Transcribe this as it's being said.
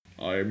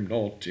I'm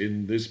not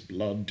in this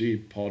bloody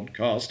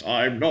podcast.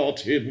 I'm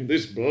not in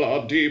this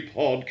bloody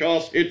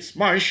podcast. It's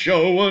my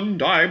show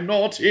and I'm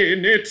not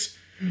in it.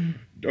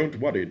 Don't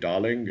worry,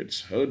 darling.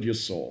 It's heard you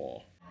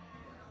saw.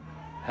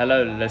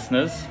 Hello,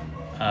 listeners.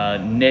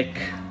 Nick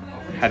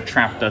had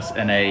trapped us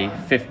in a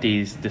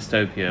 50s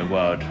dystopia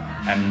world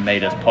and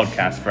made us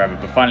podcast forever,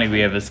 but finally we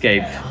have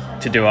escaped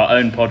to do our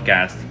own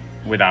podcast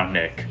without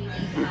Nick.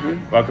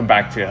 Mm-hmm. Welcome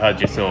back to Heard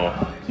You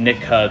Saw, Nick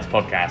Heard's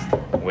podcast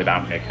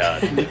without Nick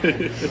Heard.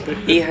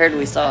 He heard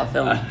we saw a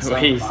film. So.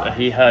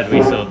 He heard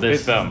we saw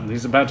this film.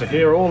 He's about to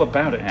hear all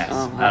about it. Yes.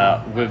 Oh,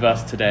 wow. With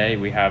us today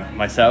we have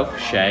myself,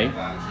 Shay,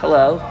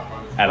 Hello.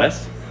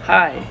 Alice,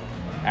 Hi.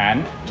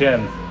 and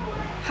Jen.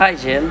 Hi,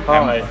 Jim.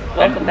 Hi.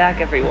 Welcome back,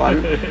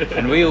 everyone.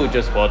 and we all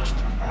just watched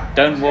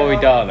Don't Worry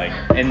Darling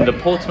in the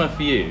Portsmouth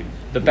View,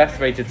 the best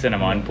rated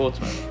cinema in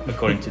Portsmouth,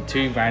 according to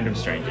two random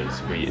strangers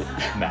we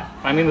met.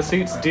 I mean, the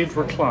seats did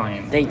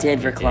recline. They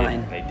did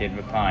recline. They did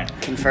recline.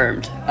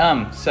 Confirmed.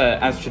 So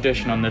as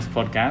tradition on this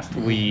podcast,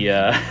 we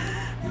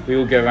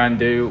will go around and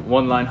do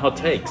one-line hot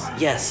takes.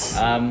 Yes.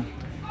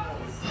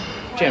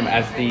 Jim,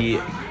 as the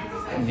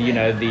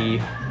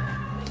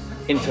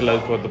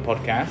interloper of the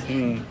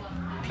podcast,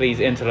 please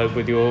interlope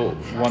with your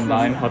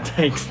one-line hot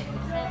takes.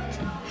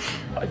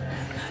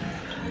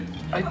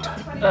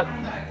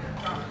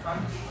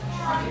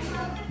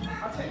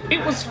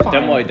 It was fine.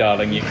 Don't worry,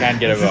 darling, you can't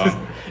get it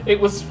wrong. It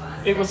was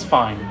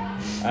fine.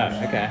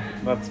 Oh, okay.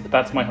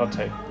 That's my hot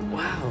take.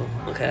 Wow.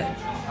 Okay.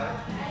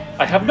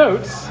 I have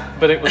notes,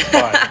 but it was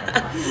fine.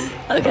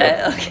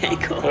 Okay,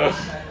 cool.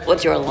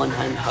 What's your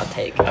one-time hot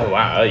take? Oh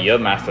wow, you're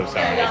master of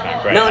ceremonies,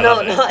 man. Great. No, I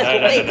love it.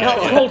 wait,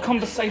 no. It's called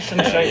conversation,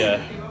 Shay.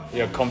 Yeah,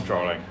 you're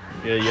controlling.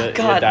 You're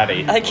God,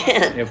 daddy. I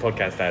can't. You're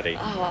podcast daddy.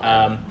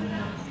 Oh.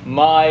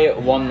 My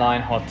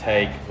one-line hot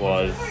take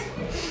was,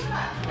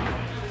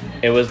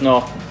 it was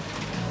not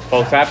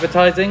false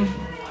advertising.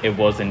 It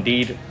was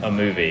indeed a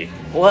movie.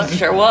 Well, it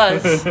sure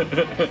was.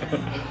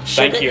 Thank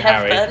Should you, it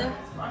have Harry. been?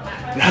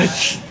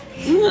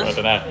 I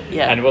don't know.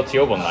 Yeah. And what's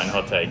your one-line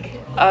hot take?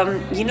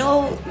 You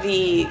know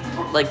the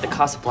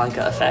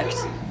Casablanca effect,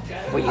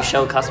 where you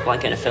show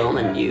Casablanca in a film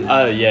and you.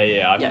 Oh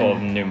yeah. I've Yeah. thought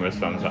of numerous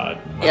films that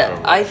Yeah,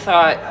 I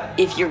thought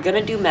if you're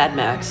gonna do Mad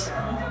Max,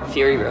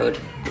 Fury Road,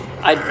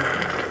 I'd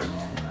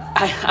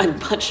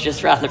much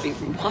just rather be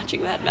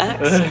watching Mad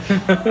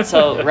Max.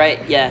 So right,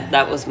 yeah,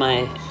 that was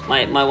my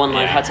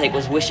one-line hot take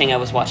was wishing I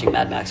was watching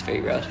Mad Max Fury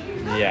Road.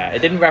 Yeah, it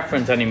didn't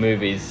reference any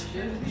movies,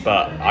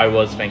 but I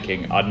was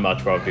thinking I'd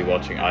much rather be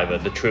watching either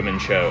The Truman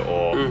Show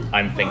or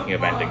I'm Thinking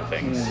of Ending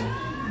Things.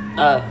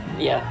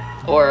 Yeah,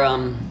 or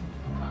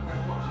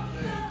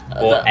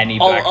any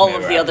Black all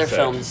Mirror of the other episode.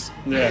 films,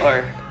 Yeah.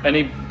 or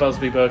Any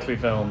Busby Berkeley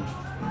film.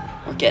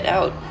 Get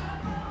Out.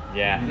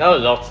 Yeah, no,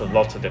 lots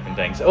of different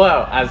things.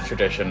 Well, as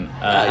tradition,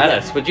 yeah.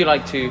 Alice, would you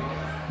like to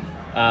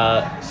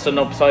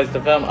synopsize the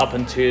film up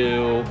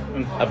until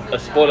a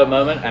spoiler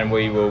moment, and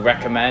we will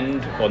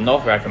recommend or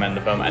not recommend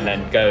the film, and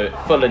then go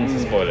full into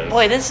spoilers?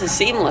 Boy, this is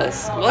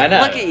seamless. I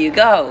know. Look at you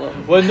go.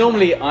 Well,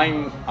 normally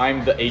I'm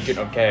the agent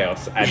of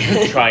chaos and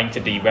trying to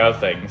derail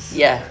things.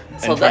 Yeah.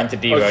 So And trying to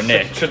derail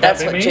Nick. Should that's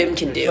that be what me? Jim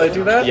can do. Should I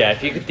do that? Yeah,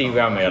 if you could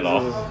derail me a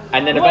lot,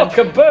 and then Look,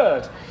 eventually. a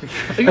bird!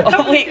 we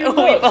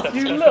both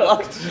You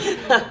looked.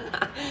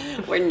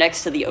 looked! We're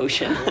next to the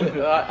ocean.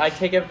 I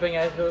take everything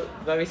out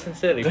very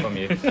sincerely from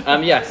you.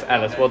 Yes,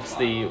 Alice.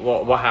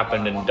 What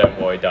happened in Don't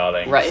Worry,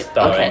 Darling? Right,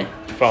 Starring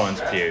okay. Florence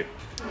Pugh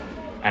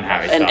and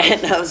Harry and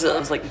Styles. I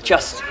was like,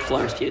 just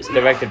Florence Pugh.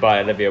 Directed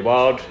by Olivia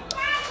Wilde.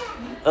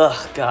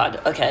 Ugh,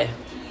 God. Okay.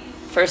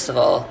 First of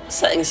all,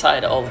 setting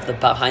aside all of the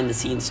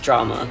behind-the-scenes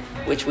drama,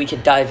 which we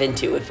could dive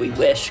into if we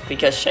wish,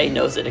 because Shay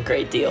knows it a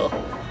great deal.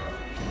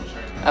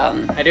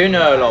 I do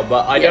know a lot,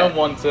 but I don't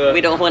want to.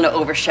 We don't want to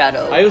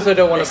overshadow. I also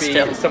don't want to this be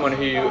film. someone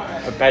who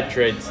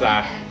perpetuates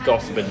that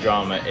gossip and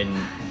drama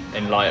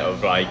in light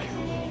of like,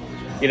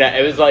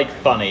 it was like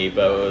funny,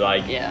 but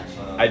like, Yeah.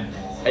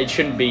 it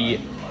shouldn't be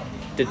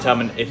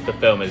determined if the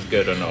film is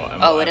good or not.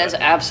 and Oh, it whatever. has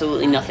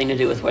absolutely nothing to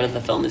do with whether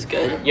the film is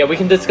good. Yeah, we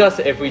can discuss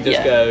it if we just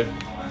Yeah. go,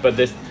 but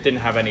this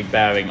didn't have any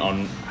bearing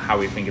on how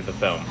we think of the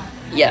film.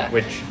 Yeah.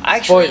 Which,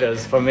 Actually,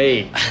 spoilers for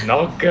me,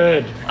 not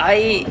good.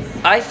 I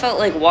felt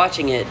like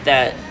watching it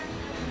that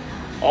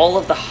all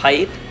of the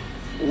hype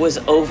was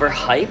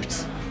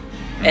overhyped,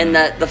 and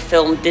that the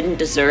film didn't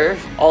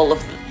deserve all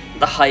of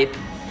the hype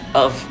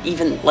of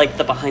even like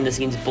the behind the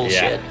scenes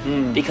bullshit,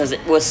 because it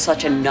was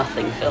such a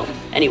nothing film.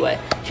 Anyway,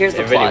 here's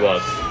the It plot. really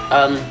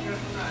was.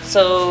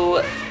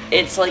 So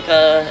it's like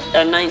a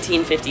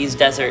 1950s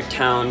desert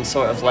town,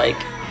 sort of like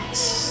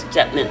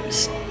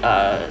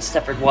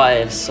Stepford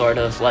Wives, sort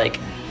of like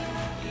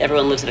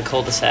everyone lives in a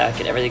cul-de-sac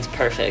and everything's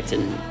perfect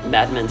and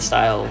Mad Men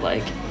style,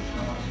 like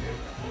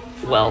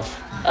wealth.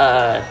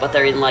 But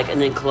they're in like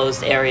an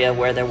enclosed area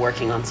where they're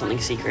working on something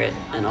secret,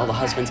 and all the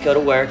husbands go to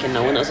work and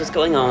no one knows what's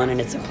going on, and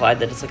it's implied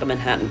that it's like a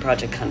Manhattan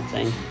Project kind of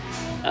thing.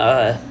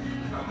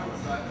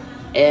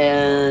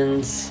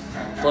 And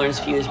Florence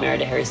Pugh is married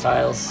to Harry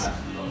Styles,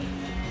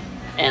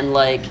 and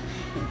like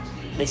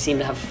they seem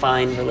to have a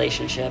fine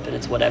relationship, and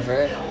it's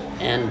whatever.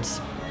 And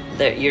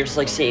you're just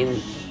like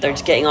seeing they're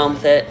just getting on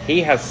with it.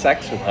 He has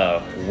sex with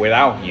her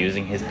without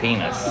using his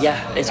penis.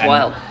 Yeah, it's And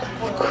wild.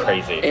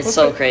 Crazy. It's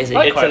so crazy.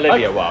 It's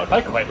Olivia Wilde.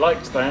 I quite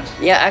liked that.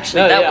 Yeah,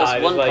 actually, No, that yeah, was I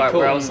one was like, part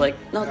where I cool. was like,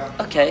 no,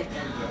 okay,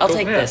 I'll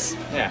take yeah. this.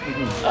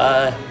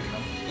 Yeah.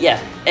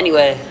 Yeah.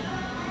 Anyway,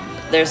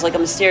 there's like a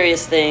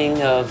mysterious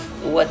thing of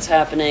what's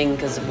happening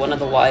because one of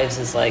the wives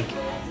is like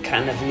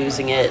kind of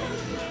losing it,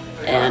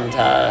 and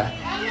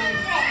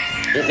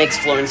it makes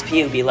Florence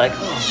Pugh be like,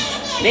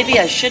 oh, maybe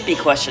I should be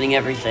questioning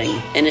everything.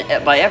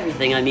 And by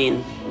everything, I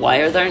mean why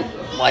are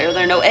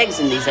there no eggs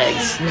in these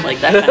eggs? Like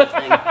that kind of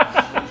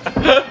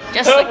thing.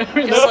 Just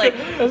like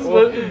That's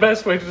the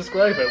best way to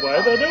describe it. Why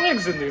are there no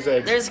eggs in these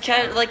eggs? there's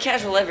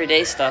casual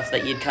everyday stuff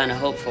that you'd kind of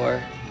hope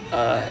for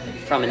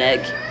from an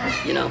egg,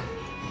 you know,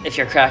 if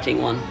you're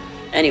cracking one.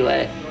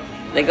 Anyway,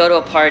 they go to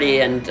a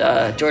party and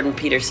Jordan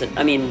Peterson,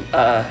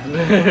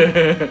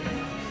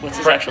 what's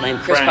his actual name?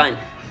 Chris Frank.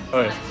 Pine.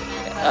 Oh, yes.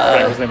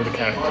 Frank was the name of the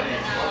character.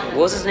 What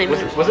was his name?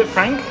 Was it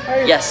Frank?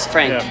 Yes,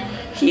 Frank. Yeah.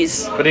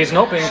 He's But he's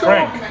not being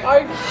Frank.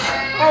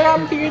 I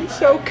am the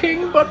Incel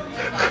King, but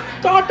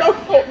God knows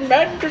what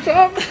men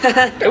deserve.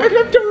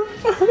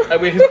 I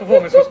mean, his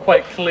performance was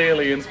quite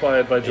clearly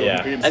inspired by Jordan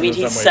Yeah. Peterson. I mean, in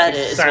he some ways. said He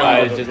it as sounded well.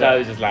 I it,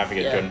 was just laughing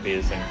at Yeah. Jordan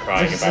Peterson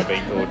crying about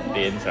being called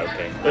the Incel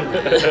King.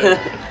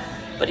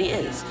 but he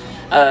is.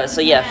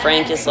 So yeah,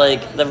 Frank is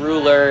like the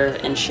ruler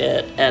and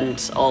shit,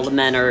 and all the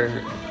men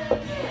are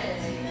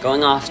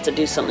going off to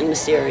do something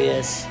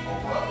mysterious.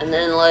 And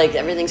then like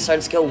everything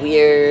starts to go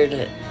weird,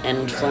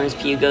 and Florence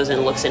Pugh goes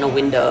and looks in a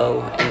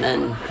window, and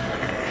then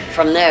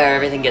from there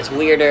everything gets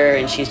weirder,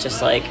 and she's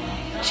just like,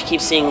 she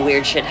keeps seeing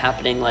weird shit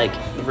happening, like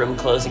the room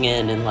closing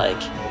in, and like,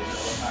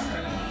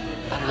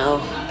 I don't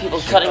know, people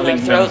cutting their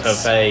Something filmed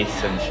throats. her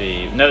face,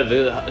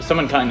 and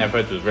someone cutting their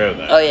throats was real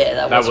though. Oh yeah,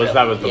 that was real.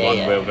 that was the Yeah, one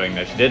yeah. real thing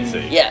that she did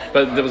see. Yeah.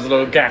 But there was a lot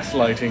of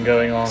gaslighting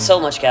going on. So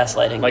much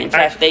gaslighting. Like, In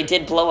fact, they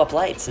did blow up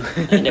lights,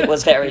 and it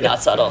was very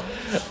not subtle.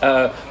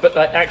 But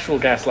like actual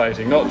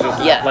gaslighting, not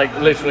just Yeah. like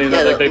literally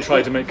Yeah, like they the-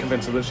 tried to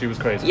convince her that she was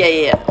crazy.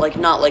 Yeah. Like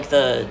not like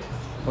the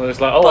Well, it's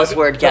like, oh,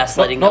 buzzword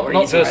gaslighting that we're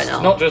using just, right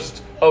now. Not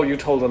just, oh, you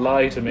told a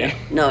lie to me.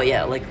 no,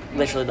 yeah, like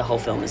literally the whole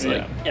film is like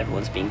Yeah.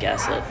 everyone's being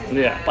gaslit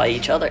Yeah. by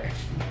each other.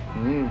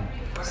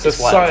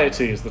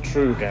 Society is the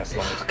true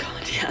gaslight.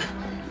 God,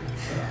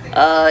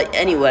 yeah.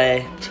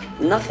 Anyway,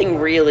 nothing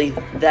really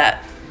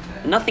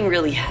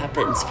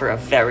happens for a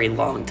very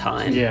long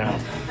time. Yeah.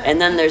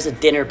 And then there's a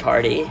dinner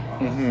party.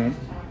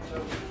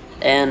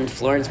 And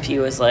Florence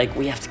Pugh is like,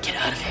 we have to get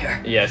out of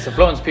here. Yeah, so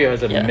Florence Pugh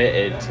has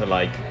admitted to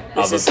like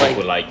This other is,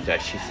 people like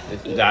that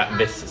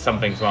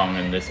something's wrong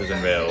and this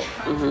isn't real.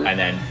 Mm-hmm. And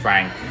then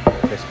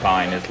Chris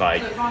Pine is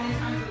like,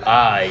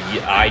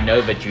 I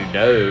know that you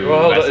know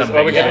Well, hold that on, something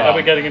are we is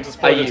wrong. getting into Are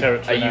spoiler you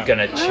territory now?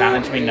 gonna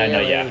challenge me? No,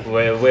 yeah.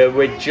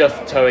 We're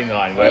just towing the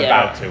line. We're Yeah.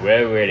 about to.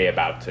 We're really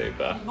about to.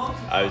 But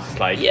I was just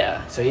like,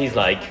 Yeah. So he's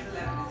like,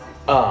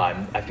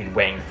 I've been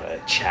waiting for a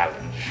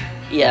challenge.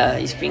 Yeah,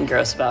 he's being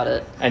gross about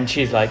it. And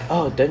she's like,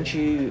 oh, don't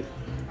you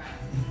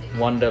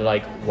wonder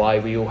like why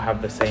we all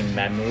have the same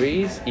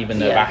memories, even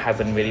though Yeah. that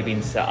hasn't really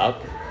been set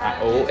up at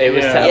all? It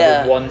was Yeah. set up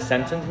Yeah. with one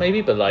sentence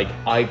maybe, but like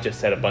I've just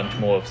said a bunch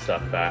more of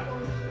stuff that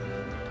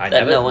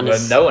no one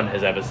is- no one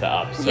has ever set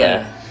up. So,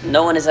 Yeah,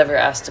 no one has ever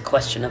asked a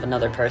question of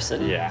another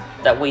person Yeah.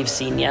 that we've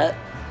seen yet.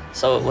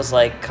 So it was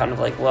like, kind of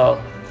like, well,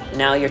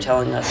 now you're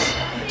telling us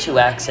 2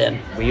 acts in.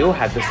 we all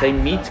had the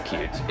same meet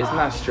cute. Isn't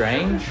that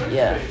strange?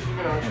 Yeah.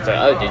 It's like,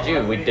 oh, did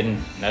you? We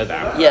didn't know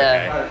that.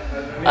 Yeah.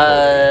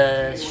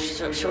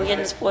 Should we get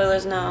into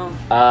spoilers now?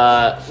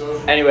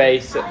 Okay. Anyway,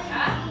 so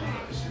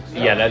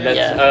yeah, let's.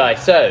 Yeah. All right.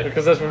 So,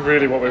 Because that's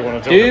really what we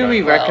want to talk do about.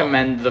 we Well,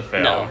 recommend the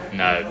film? no.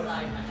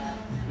 No.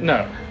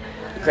 No.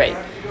 Great.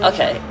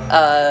 Okay.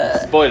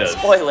 Spoilers.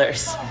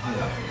 Spoilers.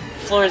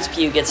 Florence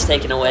Pugh gets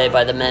taken away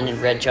by the men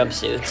in red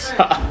jumpsuits,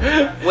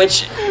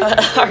 which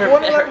are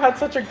One of them very, had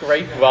such a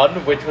great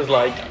run, which was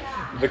like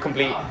the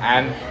complete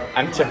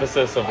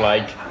antithesis of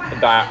like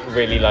that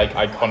really like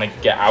iconic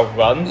Get Out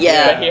run.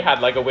 Yeah. But he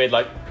had like a weird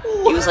like.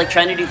 he was like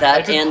trying to do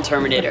that and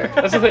Terminator.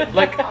 That's the thing,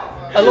 like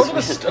a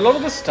lot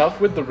of the stuff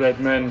with the Red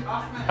Men,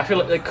 I feel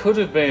like they could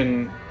have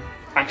been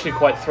actually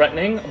quite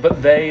threatening,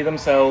 but they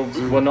themselves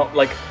were not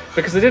like,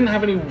 because they didn't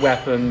have any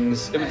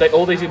weapons.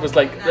 All they did was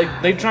like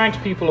they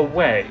dragged people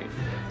away,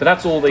 but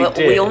that's all they But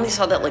did. we only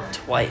saw that like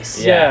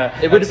twice. Yeah,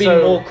 It would have and been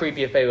so- more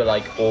creepy if they were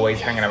like always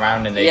hanging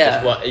around and they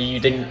Yeah. just you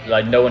didn't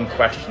like no one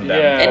questioned them.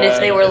 Yeah. And if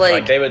they were, It's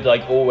like- they would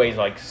like always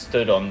like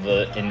stood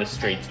in the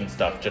streets and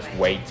stuff just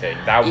waiting.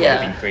 That would Yeah.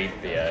 have been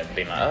creepier and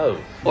been like, oh.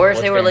 Or if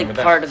what's they were going on like with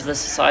that? part of the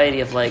society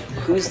of like,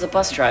 who's the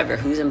bus driver?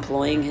 Who's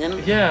employing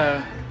him?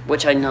 Yeah.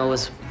 Which I know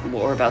is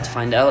what we're about to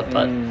find out,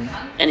 but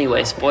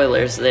anyway,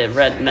 spoilers. The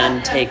red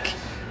men take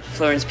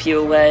Florence Pugh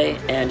away,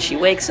 and she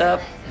wakes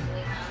up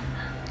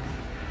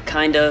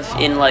kind of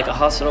in like a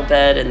hospital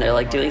bed, and they're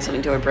like doing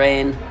something to her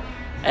brain,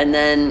 and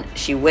then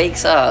she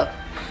wakes up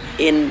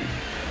in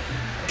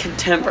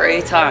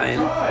contemporary time,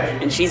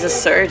 and she's a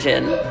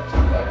surgeon,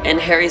 And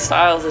Harry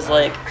Styles is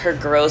like her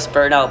gross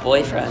burnout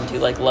boyfriend who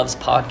like loves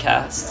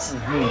podcasts.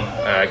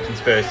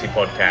 Conspiracy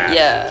podcast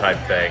Yeah. type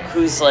thing.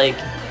 Who's like,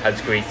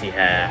 Has greasy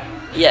hair.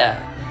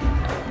 yeah.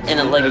 And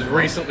it, like, Has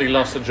recently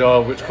lost a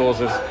job, which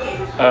causes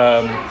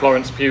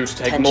Florence Pugh to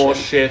take Tension. more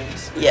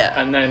shifts. Yeah.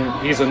 And then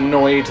he's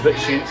annoyed that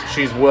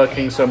she's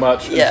working so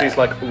much, and Yeah. she's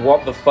like,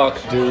 "What the fuck,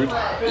 dude?"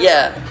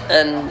 yeah.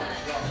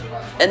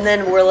 And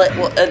then we're like,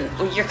 well,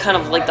 and you're kind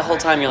of like the whole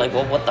time you're like,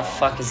 well, what the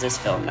fuck is this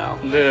film now?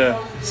 Yeah.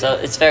 So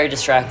it's very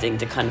distracting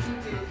to kind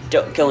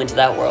of go into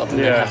that world and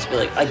then Yeah. have to be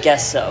like, I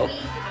guess so.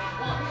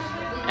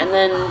 And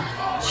then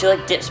she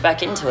like dips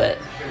back into it.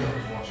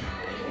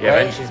 Yeah,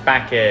 Right. then she's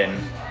back in.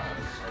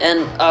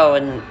 And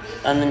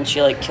and then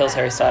she like kills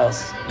Harry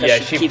Styles. 'Cause Yeah,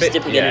 she keeps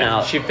dipping in and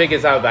out. She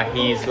figures out that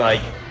he's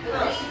like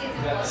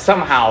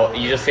somehow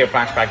you just see a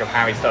flashback of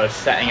Harry Styles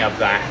setting up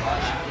that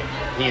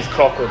he's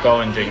Clockwork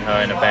Oranging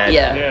her in a bed.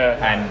 Yeah.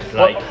 Yeah. And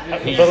like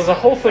but he's, there's a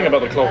whole thing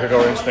about the Clockwork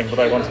Orange thing that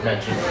I want to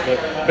mention,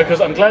 because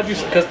I'm glad you,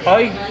 because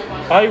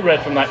I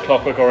read from that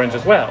Clockwork Orange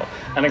as well,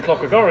 and in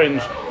Clockwork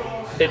Orange,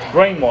 it's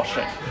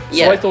brainwashing. So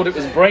Yeah. I thought it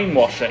was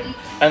brainwashing,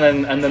 and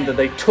then that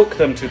they took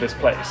them to this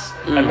place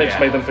and they just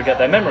Yeah. made them forget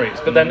their memories.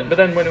 But then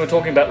when we were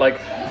talking about like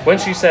when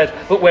she said,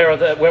 "But what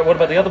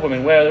about the other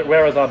women?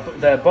 Where are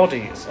their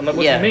bodies?" And like,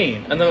 what Yeah. do you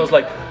mean? And then I was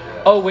like,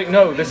 "Oh wait,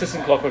 no, this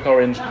isn't Clockwork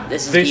Orange.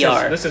 This is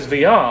VR. This is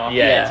VR."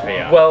 yeah, it's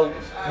Yeah. VR. Well,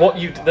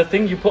 the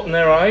thing you put in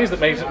their eyes that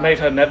made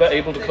her never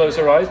able to close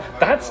her eyes,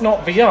 that's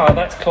not VR,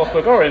 that's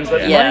Clockwork Orange,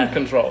 that's Yeah. mind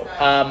control.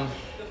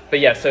 But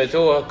yeah, so it's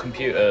all a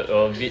computer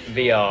or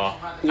VR,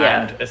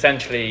 Yeah. and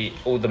essentially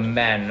all the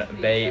men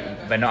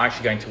they're not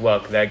actually going to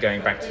work. They're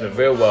going back to the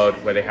real world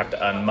where they have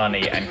to earn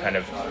money and kind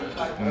of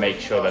make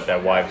sure that their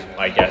wives,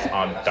 I guess,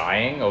 aren't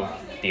dying of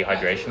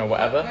dehydration or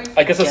whatever.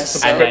 I guess it's Yes. a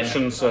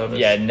subscription service.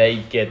 Yeah, and they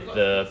get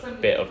the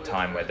bit of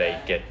time where they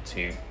get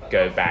to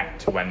go back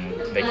to when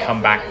they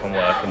come back from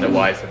work and their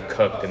wives have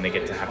cooked and they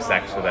get to have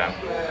sex with them.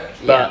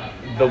 But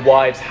the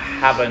wives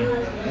haven't,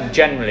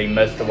 generally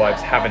most of the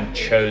wives haven't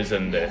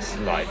chosen this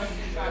life.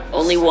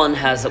 Only one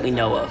has that we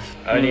know of.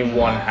 Only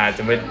one has,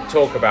 and we'll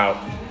talk about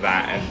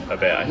that in a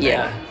bit, I think.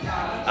 Yeah.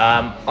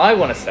 I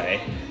want to say,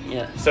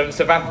 Yeah. so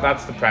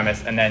that's the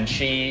premise, and then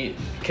she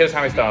kills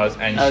Harry Styles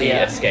and Oh, she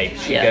yeah.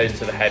 escapes. She Yeah. goes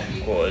to the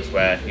headquarters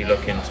where you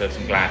look into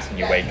some glass and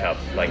you wake up.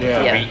 Like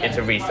Yeah. it's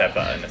a reset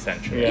button,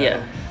 essentially. Yeah. Yeah.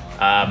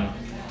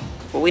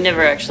 But we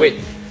never actually Wait.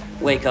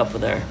 wake up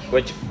with her.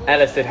 Which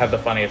Ellis did have the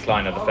funniest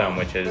line of the film,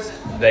 which is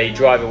they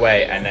drive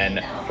away and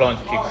then Florence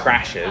Pugh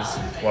crashes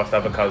whilst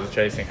other cars are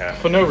chasing her.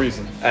 For no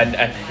reason. And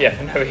yeah,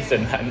 for no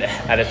reason. And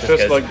Ellis just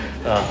Just goes, like-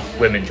 "Oh,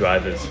 women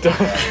drivers."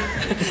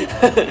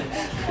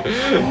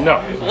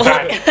 No.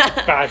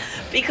 Bad.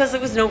 Because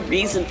there was no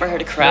reason for her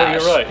to No,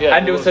 crash. you're right. Yeah.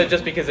 And also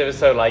just because it was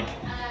so like,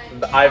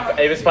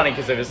 it was funny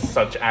because it was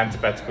such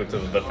antithetical to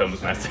the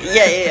film's message.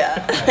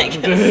 Yeah. I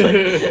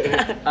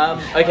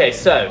guess. Okay,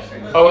 so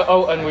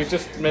Oh, and we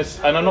just missed,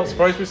 and I'm not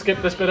surprised we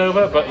skipped this bit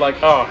over, but like,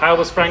 how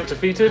was Frank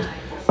defeated?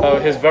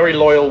 His very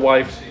loyal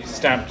wife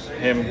stabbed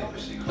him.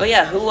 Oh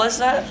yeah, who was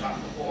that?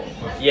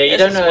 yeah, you It's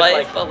don't his know,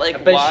 wife, but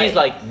but, why? she's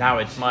like, now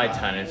it's my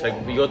turn. It's like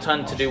your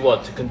turn to do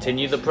what? To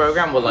continue the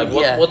program? Well, like,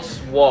 Yeah. what's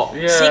what?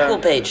 Yeah. Sequel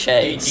bait,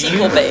 Shay.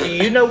 Sequel Do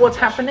bait. you know what's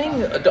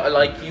happening?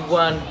 Like you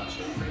weren't.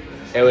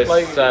 It was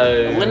Like,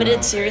 so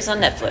Limited series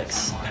on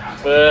Netflix.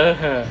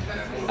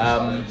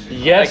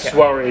 Yes, Okay.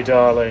 worry,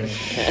 darling.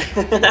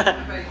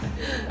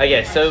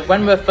 Okay, so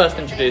when we're first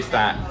introduced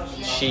that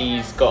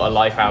she's got a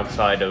life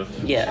outside of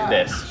Yeah.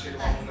 this,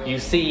 you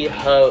see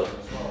her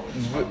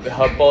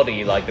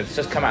body, like it's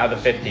just come out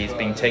of the 50s,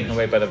 being taken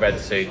away by the red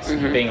suits,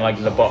 being like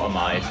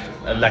lobotomized,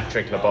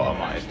 electric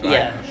lobotomized, right?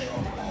 Yeah.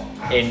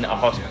 In a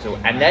hospital,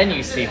 and then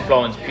you see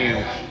Florence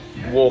Pugh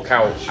walk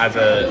out as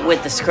a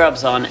With the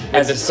scrubs on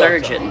as the a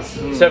scrubs surgeon.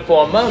 on. So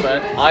for a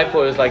moment, I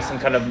thought it was like some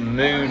kind of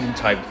moon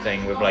type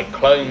thing with like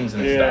clones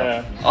and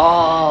Yeah. stuff,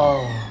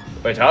 Oh.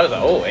 which I was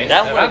like, oh,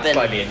 That would've that's been-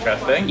 slightly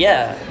interesting.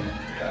 Yeah.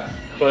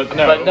 But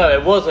no. But no,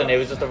 it wasn't. It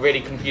was just a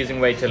really confusing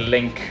way to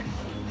link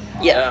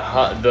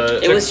Yeah. the.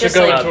 It was to just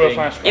go like- into a being-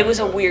 flashback. It was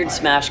a weird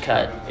smash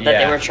cut that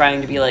Yeah. they were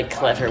trying to be like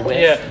clever with.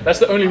 Yeah, that's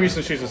the only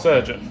reason she's a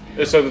surgeon,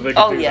 is so that they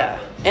can Oh do yeah.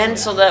 And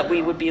so that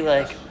we would be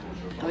like,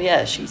 oh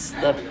yeah, she's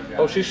that.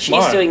 Oh, she's she's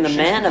smart. doing the She's-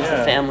 man of the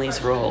yeah.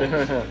 family's role.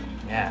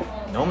 Yeah.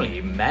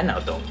 Normally, men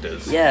are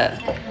doctors. Yeah.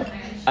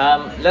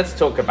 Let's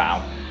talk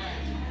about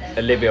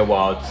Olivia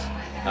Wilde's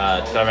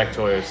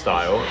directorial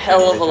style.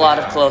 Hell of a lot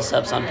of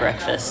close-ups on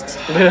breakfast.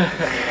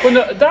 Well,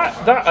 no,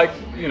 that I,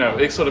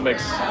 it sort of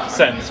makes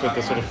sense with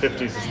the sort of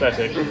 50s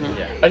aesthetic.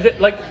 Yeah. I think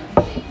like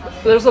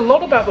there's a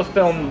lot about the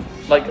film,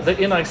 like the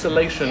In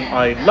Isolation,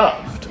 I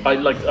loved. I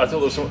thought there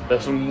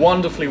was some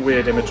wonderfully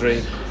weird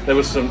imagery. There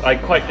was I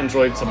quite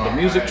enjoyed some of the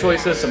music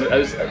choices. There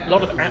was a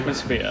lot of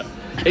atmosphere.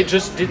 It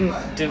just didn't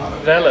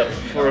develop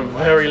for a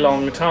very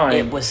long time.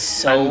 It was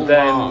so and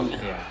then, long.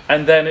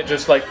 And then it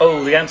just like,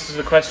 the answer to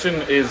the question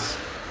is,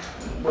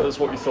 well, that's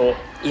what you thought.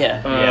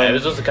 Yeah. Yeah, it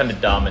was also kind of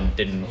dumb and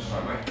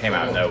came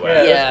out of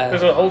nowhere. Yeah.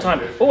 There's a whole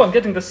time. I'm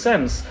getting the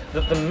sense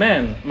that the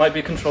men might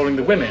be controlling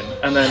the women,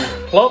 and then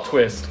plot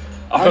twist.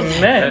 For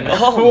men.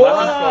 Oh,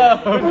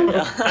 wow.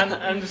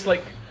 And just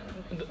like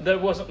there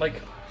wasn't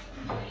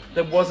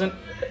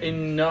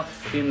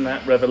enough in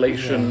that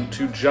revelation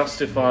to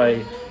justify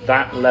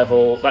that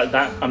level,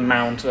 that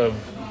amount of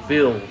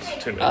build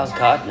to it. Oh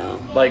God, no.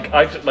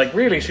 Like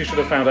really, she should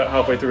have found out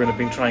halfway through and have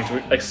been trying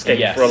to escape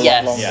Yes. for a lot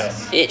Yes. longer.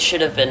 Yes. It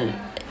should have been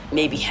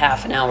maybe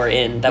half an hour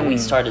in that we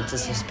started to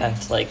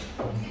suspect, like,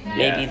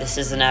 maybe Yeah. this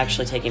isn't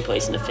actually taking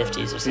place in the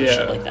 50s or some Yeah.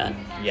 shit like that.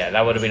 Yeah,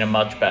 that would have been a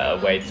much better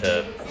way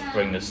to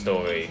bring the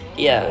story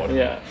Yeah. forward.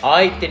 Yeah.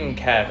 I didn't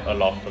care a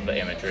lot for the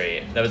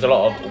imagery. There was a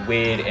lot of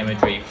weird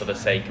imagery for the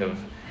sake of,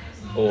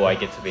 oh, I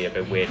get to be a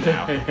bit weird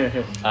now.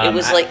 It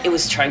was like, it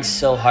was trying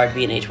so hard to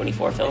be an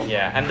A24 film.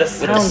 Yeah, and the With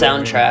the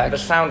soundtrack. The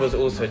sound was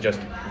also just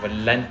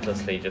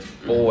relentlessly, just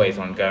always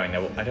ongoing.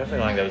 I don't feel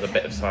like there was a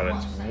bit of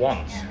silence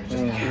once. It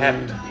just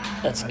kept.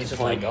 That's a I was good just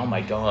point. like, oh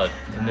my god,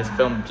 can this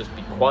film just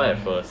be quiet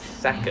for a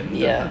second?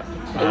 Yeah.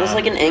 It was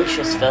like an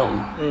anxious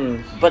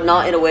film. But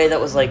not in a way that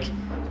was like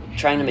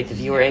trying to make the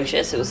viewer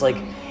anxious. It was like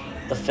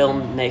the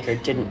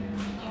filmmaker didn't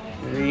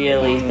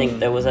really think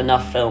there was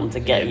enough film to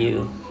get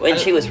you. And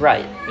she was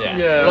right. Yeah.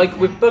 Yeah. Like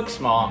with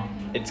Booksmart,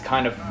 it's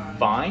kind of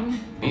fine.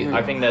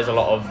 I think there's a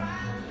lot of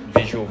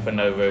visual for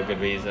no real good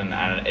reason,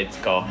 and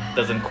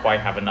doesn't quite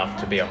have enough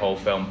to be a whole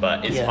film,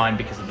 but it's Yeah. fine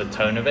because of the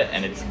tone of it,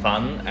 and it's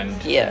fun and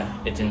Yeah.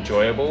 it's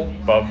enjoyable.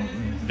 But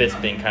this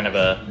being kind of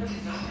a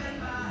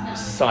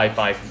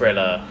sci-fi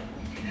thriller,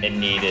 it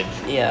needed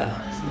Yeah.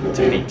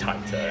 to be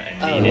tighter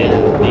and Oh,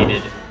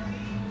 needed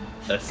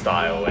a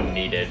style and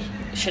needed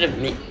Should have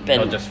been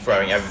not just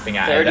throwing everything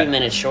at it. 30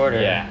 minutes shorter.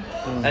 Yeah.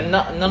 And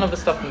none of the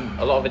stuff,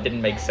 a lot of it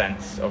didn't make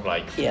sense of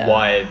like, Yeah.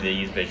 why are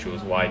these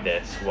visuals, why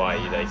this, why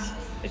they,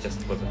 it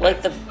just wasn't.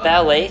 Like the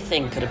ballet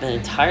thing could have been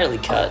entirely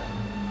cut.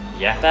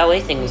 Yeah.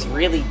 Ballet thing was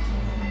really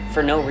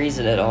for no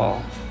reason at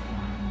all.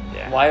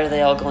 Yeah. Why are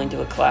they all going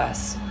to a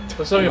class?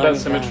 There's something Learning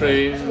about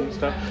symmetry and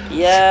stuff.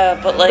 Yeah,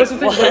 but like, That's the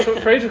thing.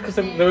 what? For ages, because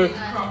they would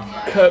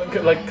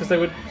because they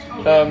would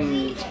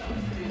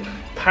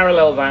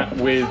parallel that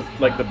with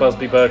like the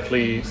Busby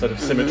Berkeley sort of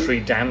symmetry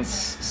dance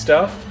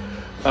stuff,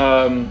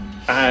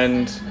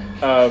 and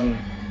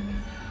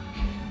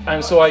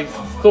so I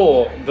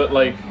thought that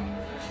like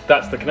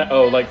that's the connect.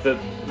 Oh, like the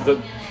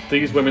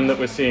these women that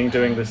we're seeing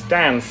doing this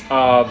dance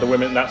are the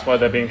women. That's why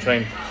they're being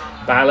trained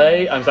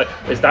ballet. I was like,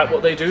 is that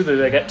what they do? Do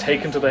they get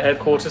taken to the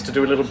headquarters to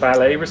do a little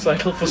ballet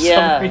recital for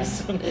Yeah.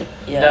 some reason?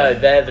 Yeah. No,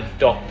 they're the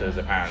doctors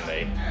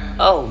apparently.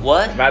 Oh,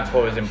 what? That's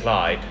what was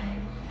implied.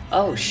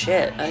 Oh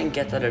shit! I didn't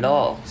get that at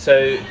all.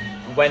 So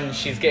when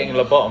she's getting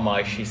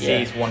lobotomized, she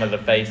Yeah. sees one of the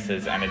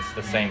faces, and it's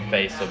the same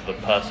face of the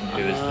person who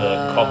is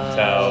the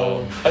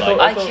cocktail. I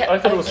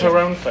thought it was I her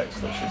own face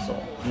that she saw.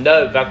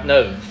 No,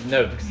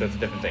 because that's a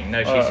different thing.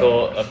 No, she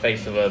saw a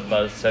face of a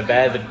buzz. So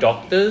they're the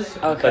doctors,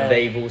 Okay. but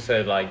they've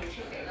also like.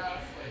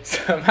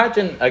 So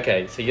imagine,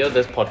 okay, so you're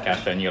this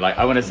podcaster and you're like,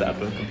 I want to set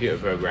up a computer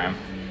program.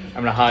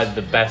 I'm gonna hire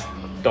the best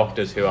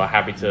doctors who are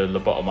happy to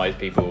lobotomize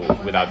people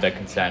without their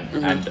consent,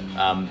 and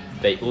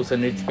they also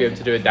need to be able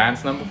to do a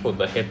dance number for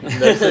the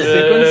hypnosis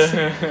sequence.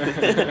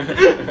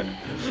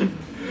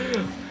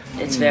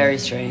 It's very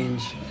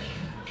strange.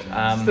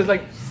 There's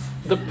like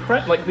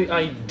the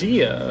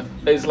idea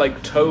is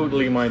like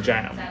totally my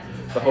jam.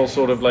 The whole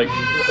sort of like,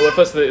 well,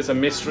 first it's a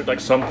mystery, like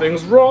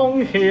something's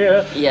wrong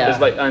here. Yeah.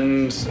 There's like,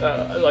 and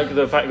like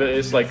the fact that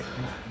it's like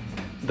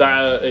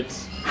that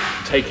it's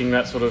taking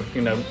that sort of,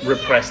 you know,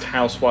 repressed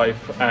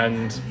housewife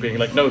and being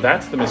like, no,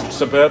 that's the mystery.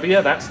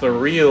 Suburbia, that's the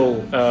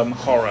real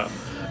horror.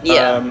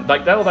 Yeah.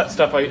 Like all that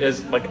stuff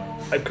is like,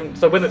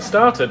 so when it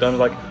started, I was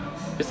like,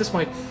 is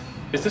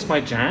this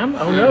my jam?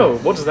 Oh no,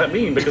 what does that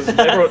mean? Because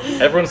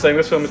everyone's saying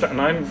this film is, and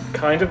I'm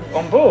kind of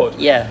on board.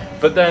 Yeah.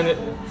 But then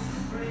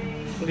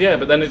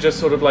it just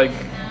sort of like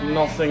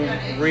nothing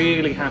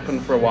really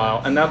happened for a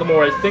while. And now the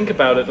more I think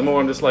about it, the more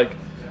I'm just like,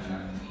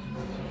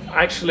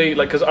 actually,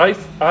 like, because I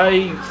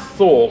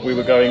thought we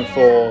were going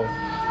for,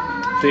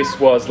 this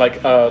was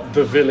like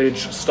the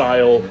village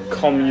style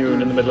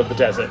commune in the middle of the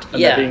desert, and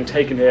Yeah. they're being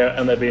taken here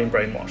and they're being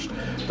brainwashed.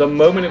 The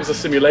moment it was a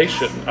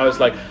simulation, I was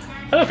like,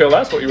 I don't feel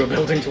that's what you were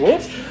building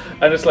towards.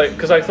 And it's like,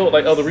 because I thought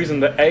like, oh, the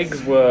reason the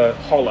eggs were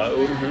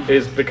hollow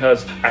is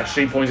because, as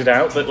she pointed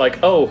out, that like,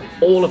 oh,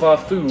 all of our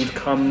food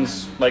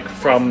comes like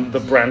from the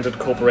branded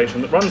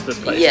corporation that runs this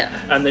place. Yeah.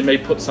 And they may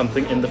put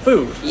something in the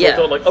food. So I Yeah.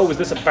 thought like, oh, is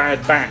this a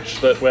bad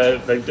batch that where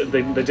they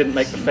didn't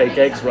make the fake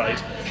eggs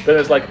right? Then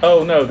it's like,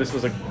 oh no, this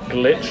was a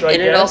glitch, I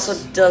And guess. it also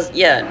does,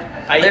 yeah.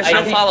 There's I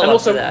no think- follow And up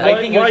also, to that. I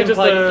think it was why does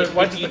implied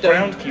why if does you the don't-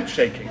 ground keep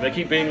shaking? They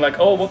keep being like,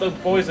 oh, what the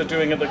boys are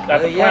doing at the yeah, I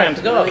plant forgot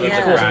that's about the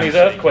causing ground these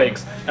shaking.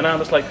 earthquakes. And I'm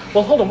just like,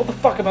 well, hold on, what the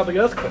fuck about the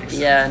earthquakes?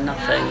 Yeah,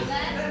 nothing.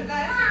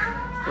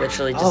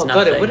 literally just Oh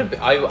nothing. god, it would have.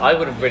 I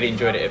would have really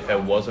enjoyed it if there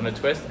wasn't a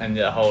twist and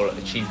the whole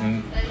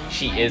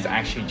she is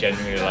actually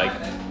genuinely like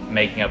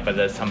making up that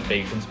there's some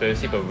big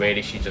conspiracy, but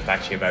really she's just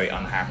actually very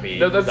unhappy.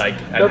 No, that's, like,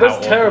 and no, how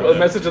that's terrible. awful The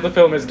message of the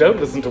film is don't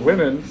listen to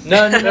women.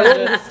 No,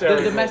 That's the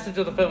terrible. message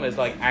of the film is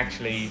like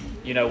actually,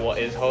 you know what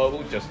is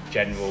horrible? Just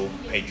general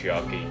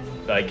patriarchy.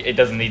 Like it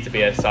doesn't need to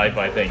be a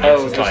sci-fi thing. It's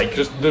Oh, just like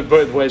just the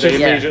way they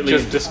Yeah. immediately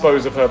Just-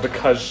 dispose of her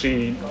because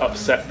she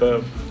upset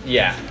the.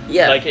 yeah,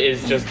 Yeah. Like it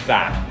is just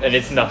that, and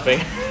it's nothing.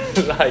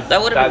 Like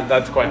That would have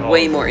that's quite been horrible.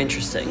 way more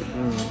interesting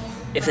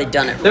if they'd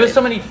done it right. There were so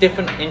many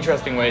different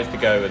interesting ways to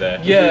go with it.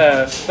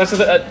 Yeah, that's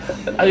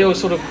the I was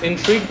sort of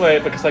intrigued by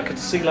it because I could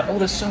see like, oh,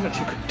 there's so much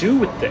you could do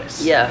with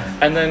this. Yeah.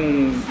 And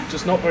then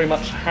just not very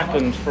much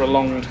happened for a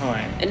long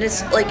time. And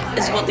it's like,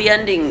 it's what the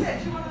ending.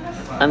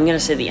 I'm gonna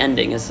say the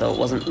ending as though it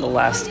wasn't the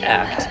last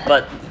act,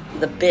 but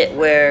the bit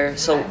where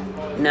so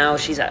now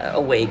she's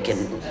awake and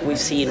we've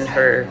seen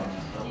her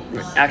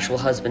actual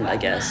husband, I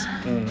guess,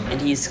 and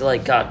he's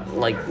like got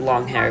like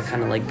long hair,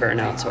 kind of like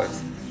burnout sort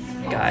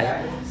of guy.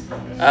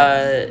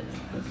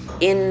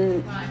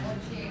 In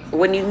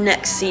when you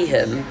next see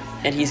him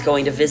and he's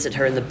going to visit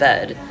her in the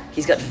bed,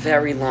 he's got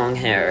very long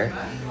hair,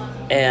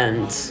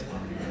 and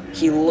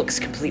he looks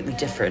completely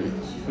different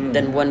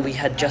than when we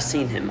had just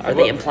seen him. Are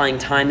they implying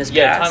time has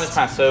Yeah, passed? time has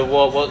passed. So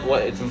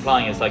what it's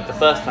implying is like the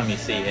first time you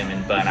see him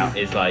in Burnout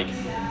is like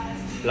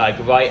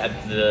right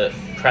at the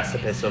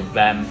precipice of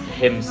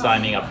him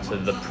signing up to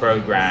the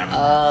program,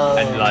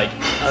 and like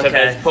so okay.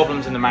 there's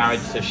problems in the marriage.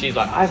 So she's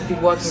like, I've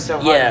been working so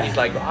hard. Yeah. And he's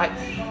like,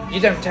 you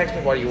don't text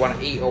me what you want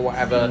to eat or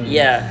whatever.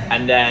 Yeah.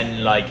 And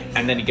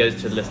then he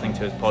goes to listening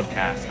to his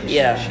podcast because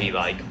Yeah. she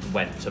like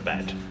went to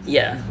bed.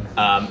 Yeah.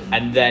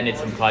 And then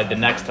it's implied the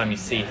next time you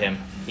see him,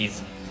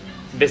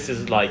 this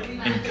is like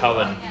in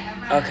current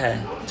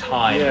Okay.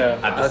 time Yeah.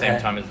 at the same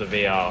Okay. time as the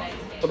VR.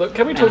 Although,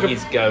 can we talk And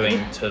he's going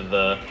to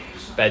the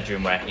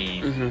bedroom where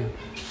he Mm-hmm.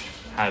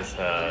 has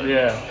her.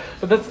 Yeah,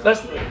 but that's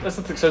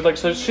the thing.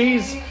 So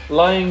she's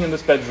lying in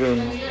this bedroom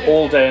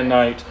all day and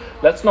night.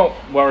 Let's not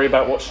worry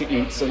about what she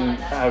eats and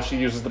how she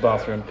uses the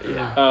bathroom.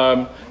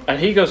 Yeah. And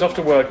he goes off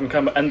to work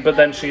but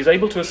then she's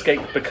able to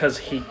escape because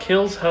he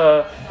kills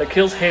her. That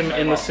kills him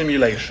in the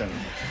simulation,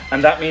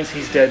 and that means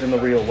he's dead in the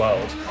real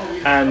world.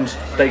 And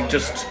they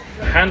just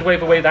hand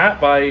wave away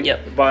that by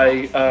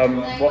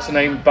what's her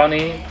name,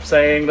 Bunny,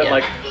 saying that Yeah.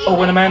 like, oh,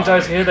 when a man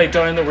dies here, they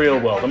die in the real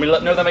world. I mean,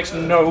 no, that makes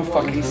no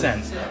fucking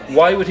sense.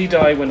 Why would he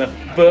die when a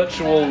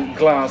virtual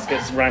glass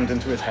gets rammed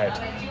into his head?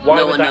 Why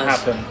No would one that knows.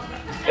 happen?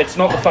 It's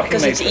not the fucking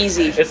 'Cause it's Matrix.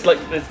 easy. It's not.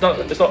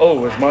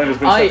 Oh, his mind has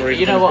been separated.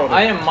 You know from his what?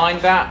 body. I didn't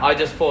mind that. I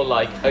just thought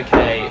like,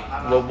 okay,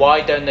 well, why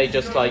don't they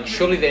just like?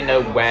 Surely they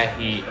know where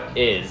he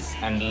is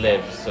and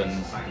lives, and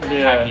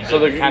Yeah, can, so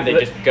can they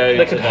just go they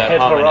to could the head her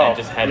apartment and off.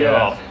 just head her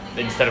Yeah. off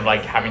instead of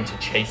like having to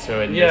chase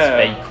her in Yeah.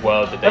 this fake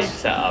world that they've That's-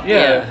 set up? Yeah.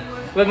 Yeah.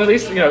 Then at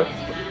least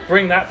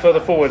bring that further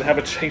forward. Have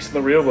a chase in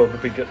the real world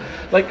would be good.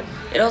 Like,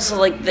 It also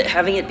like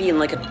having it be in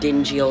like a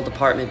dingy old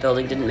apartment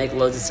building didn't make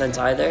loads of sense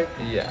either.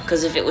 Yeah.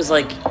 Because if it was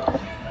like,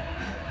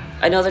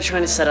 I know they're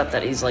trying to set up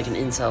that he's like an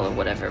incel or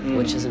whatever,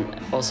 which isn't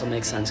also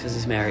makes sense because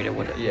he's married or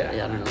whatever. Yeah. I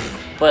don't know.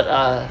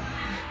 But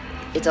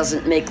it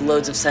doesn't make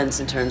loads of sense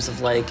in terms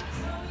of like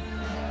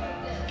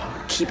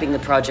keeping the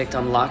project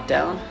on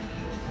lockdown.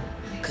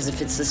 Because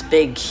if it's this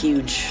big,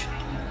 huge,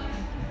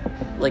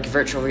 like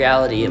virtual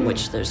reality in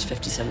which there's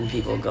 57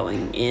 people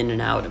going in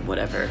and out and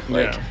whatever,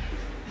 like. yeah.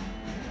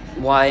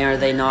 Why are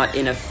they not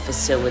in a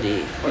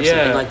facility or Yeah.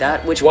 something like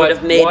that? Which Why- would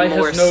have made why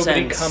more has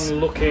nobody sense. come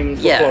looking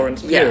for Yeah,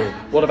 Florence Pugh? yeah.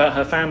 What about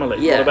her family?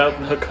 Yeah. What about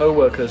her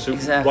co-workers?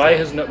 Exactly. Why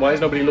is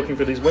nobody looking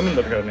for these women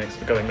that are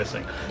going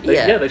missing?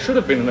 Yeah. They should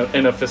have been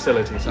in a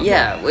facility somewhere.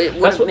 Yeah, it would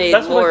That's have what- made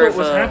that's what I more thought of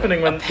was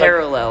happening when, a like-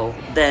 parallel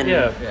than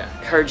Yeah.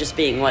 her just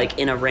being like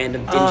in a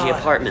random dingy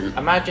apartment.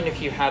 Imagine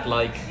if you had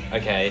like,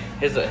 okay,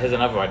 here's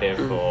another idea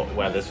for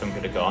where this film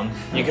could have gone.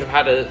 You could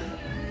have had a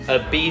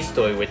B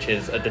story, which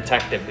is a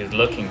detective who's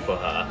looking for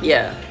her.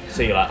 Yeah,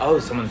 So you're like, oh,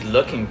 someone's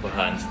looking for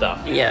her and stuff.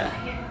 yeah,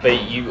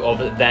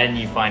 But then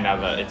you find out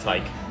that it's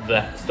like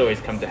the stories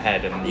come to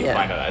head, and you Yeah.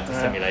 find out that it's a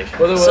simulation.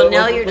 Well, so well, now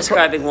well, you're well,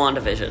 describing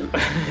WandaVision.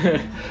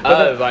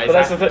 Oh, right. But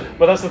that's the thing.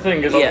 But that's the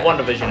thing. Is Yeah.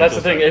 WandaVision That's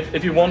is the thing. also-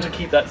 If you want to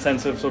keep that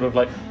sense of sort of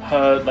like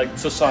her, like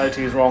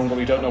society is wrong, but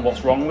we don't know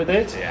what's wrong with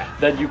it, Yeah.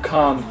 then you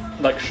can't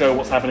like show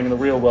what's happening in the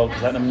real world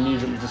because that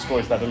immediately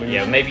destroys that illusion.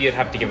 Yeah, maybe you'd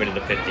have to get rid of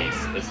the 50s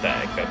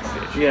aesthetic. That's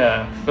the issue.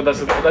 Yeah, but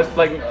that's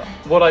like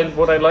what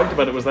I liked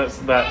about it was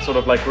that sort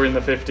of like we're in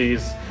the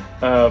 50s,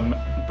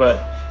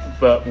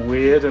 but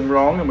weird and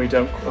wrong, and we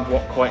don't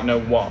quite know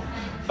what.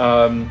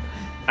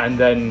 And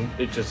then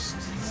it just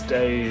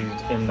stayed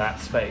in that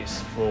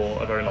space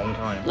for a very long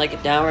time. Like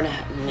an hour and a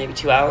half, maybe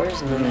 2 hours,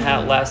 and then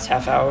the last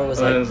half hour was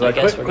And like, then it's I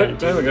guess quick, we're gonna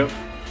there we do go.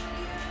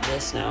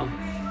 this now.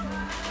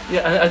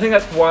 Yeah, I think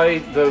that's why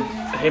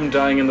him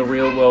dying in the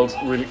real world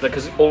really,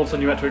 because all of a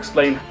sudden you had to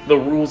explain the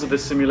rules of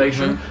this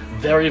simulation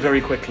very,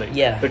 very quickly.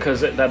 Yeah. Because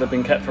that had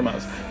been kept from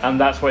us, and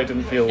that's why it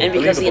didn't feel. And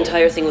because the believable.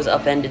 entire thing was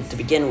upended to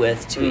begin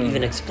with, to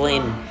even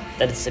explain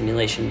that it's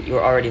simulation, you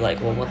were already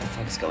like, well, what the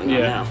fuck is going on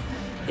Yeah. now?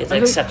 You have to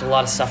accept a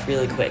lot of stuff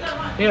really quick.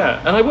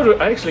 Yeah, and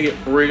I actually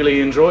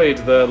really enjoyed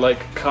the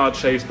like car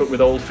chase, but with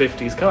old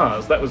 50s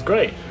cars. That was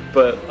great,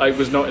 but I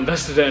was not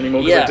invested in it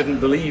anymore because Yeah. I didn't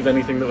believe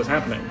anything that was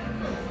happening.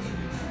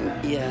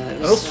 Yeah. It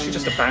And was, also, she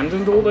just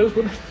abandoned all those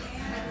women.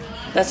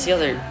 that's the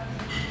other.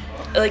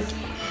 Like,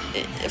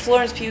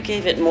 Florence Pugh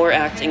gave it more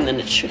acting than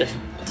it should have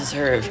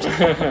deserved.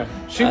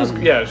 She was,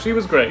 she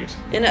was great.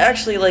 And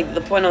actually, like,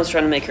 the point I was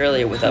trying to make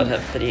earlier without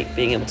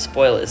being able to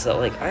spoil it is that,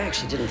 like, I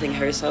actually didn't think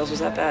Harry Styles was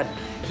that bad.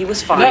 He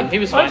was fine. He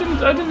was I fine.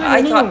 didn't think I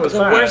anyone thought was the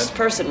bad. worst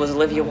person was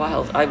Olivia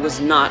Wilde. I was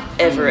not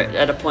ever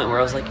at a point where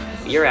I was like,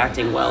 you're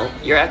acting well.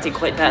 You're acting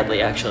quite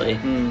badly, actually.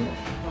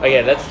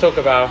 Okay, let's talk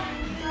about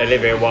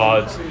Olivia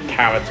Wilde's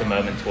character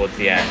moment towards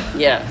the end.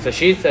 Yeah. So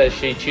she says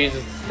she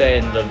chooses to stay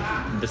in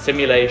the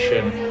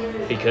simulation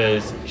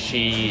because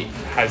she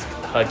has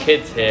her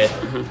kids here,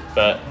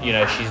 but you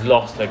know she's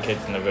lost her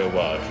kids in the real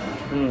world.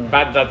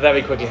 That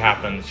very quickly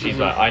happens. She's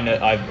like,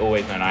 I've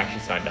always known. I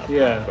actually signed up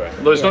Yeah, for it.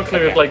 although it's not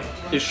clear if Okay. like,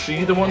 is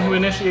she the one who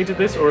initiated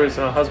this, or is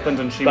her husband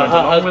and she But went her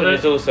along husband with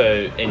is it? also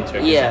into it.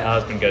 'Cause Yeah. her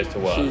husband goes to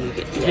work.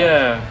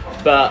 Yeah.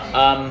 But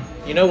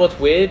you know what's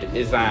weird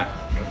is that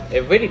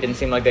it really didn't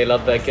seem like they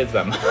loved their kids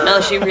that much. No,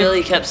 she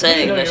really kept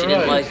saying No, that she you're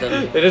didn't right. like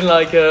them. They didn't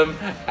like him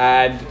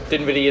and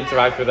didn't really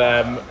interact with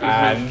them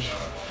and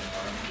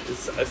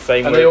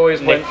same And with they always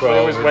Nick went. They Kroll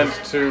always was- went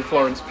to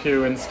Florence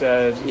Pugh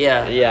instead.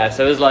 Yeah. Yeah,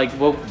 so it was like,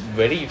 well,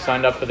 really, you've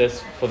signed up for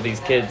this for these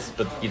kids,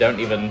 but you don't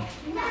even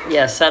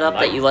Yeah, set up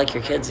Like- that you like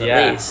your kids at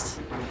Yeah. least.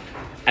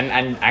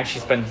 and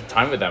actually spend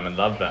time with them and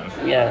love them.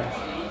 Yeah.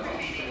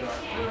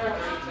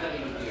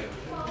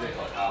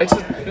 It's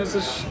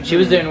a She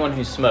was the only one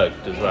who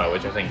smoked as well,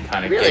 which I think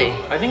kind of Really?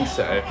 I think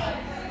so.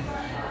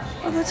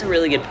 Oh, that's a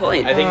really good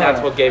point. I think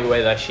that's what gave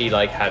away that she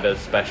like had a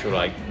special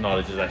like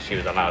knowledge that she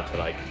was allowed to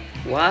like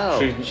Wow.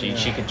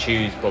 she could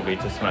choose probably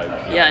to smoke.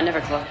 Yeah, I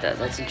never clocked that.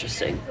 That's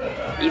interesting.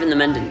 Even the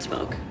men didn't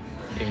smoke.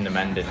 Even the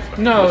men didn't smoke.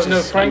 No, Which no.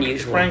 is Frank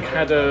unusual. Frank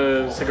had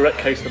a cigarette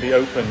case that he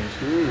opened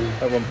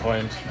at one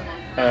point.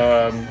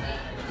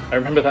 I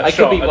remember that I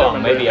shot. could be don't wrong,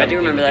 remember- maybe I do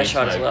remember that do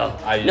shot as smoke.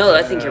 well. No,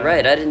 I think you're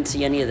right. I didn't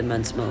see any of the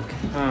men smoke.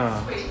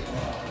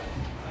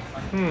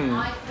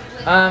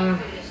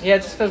 Yeah,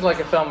 it just feels like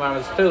a film where it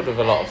was filled with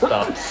a lot of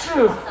stuff,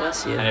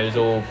 Bless you. and it was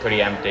all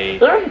pretty empty.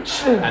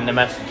 And the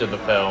message of the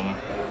film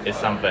is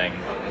something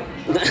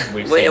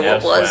we've Wait, seen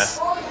what elsewhere. was?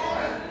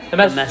 The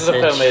message of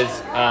the message? film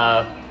is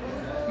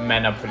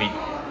men are pretty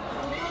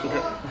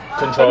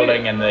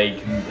controlling, and they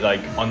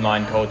like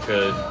online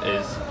culture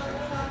is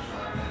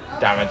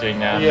damaging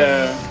them.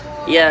 Yeah.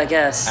 Yeah, I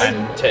guess.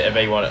 And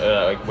they want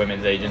like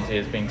women's agency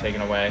is being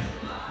taken away.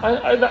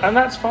 And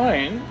that's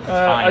fine.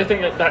 fine. I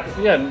think that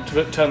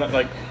to turn that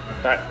like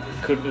that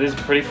it is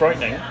pretty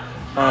frightening.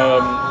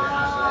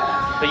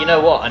 But you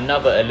know what?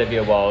 Another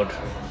Olivia Wilde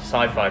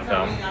sci-fi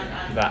film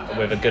that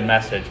with a good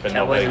message, but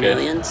not Cowboys very and good.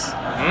 Aliens?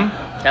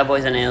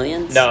 Cowboys and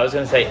Aliens? No, I was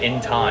gonna say In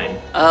Time.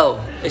 Oh,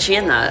 is she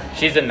in that?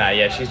 She's in that,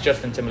 yeah. She's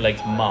Justin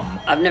Timberlake's mum.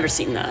 I've never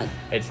seen that.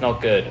 It's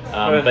not good.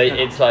 But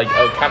it's like,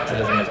 oh,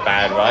 capitalism is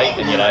bad, right?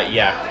 And you're like,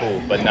 yeah,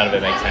 cool, but none of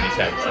it makes any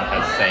sense and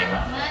has the same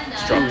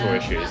structural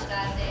issues.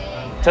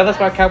 Tell us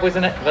about Cowboys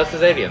and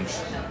versus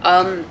Aliens.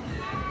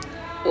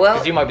 Well,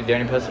 Because you might be the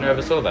only person who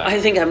ever saw that. I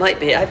think I might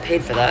be. I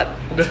paid for that.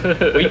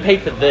 We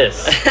paid for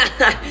this.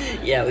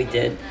 Yeah, we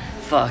did.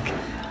 Fuck.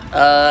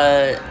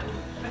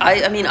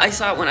 I mean, I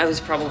saw it when I was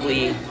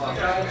probably.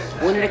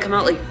 When did it come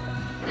out? Like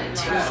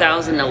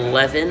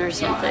 2011 or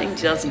something?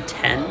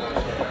 2010?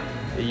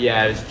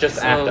 Yeah, it's just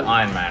So- after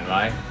Iron Man,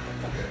 right?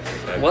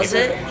 So Was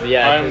it?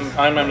 Yeah. 'cause-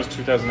 Iron Man was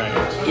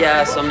 2008.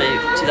 Yeah, so maybe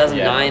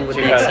 2009 would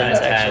make sense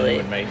 2010 actually.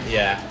 would make,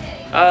 yeah.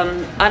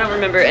 I don't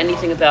remember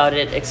anything about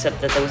it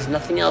except that there was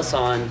nothing else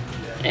on,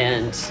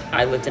 and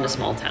I lived in a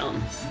small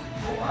town.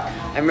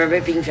 I remember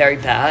it being very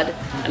bad,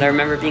 and I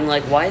remember being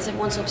like, why is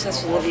everyone so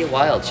obsessed with Olivia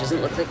Wilde? She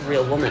doesn't look like a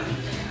real woman.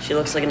 She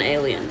looks like an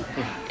alien,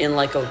 in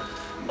like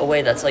a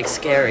way that's like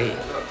scary.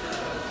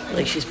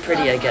 Like she's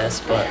pretty, I guess,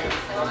 but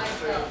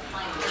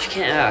she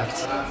can't act.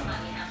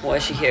 Why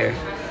is she here?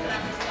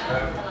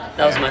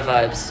 That was my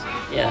vibes.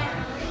 Yeah.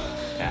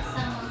 Yeah.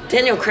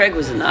 Daniel Craig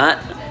was in that.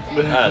 I love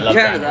Remember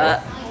Daniel.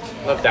 that?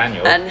 Love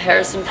Daniel. And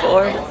Harrison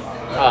Ford.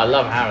 Oh, I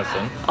love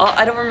Harrison. Oh,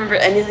 I don't remember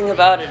anything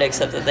about it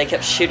except that they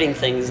kept shooting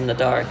things in the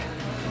dark.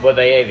 Were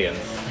they aliens?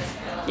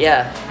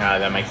 Yeah. No,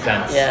 that makes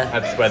sense. Yeah.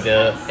 That's where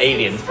the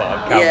aliens part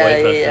of Cowboys Yeah,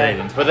 versus yeah.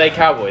 aliens. Were they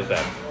cowboys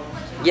then?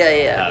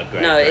 Yeah. Oh,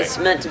 great, No, great. it's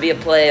meant to be a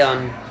play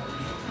on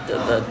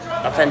the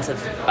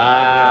offensive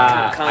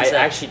I concept.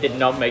 actually did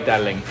not make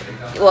that link.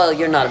 Well,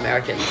 you're not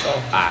American, so.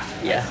 Ah,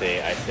 Yeah.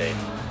 I see.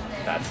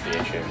 That's the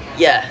issue.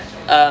 Yeah.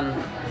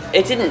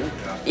 It didn't,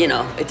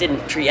 it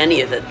didn't treat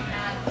any of it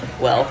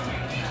well,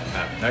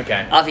 Oh,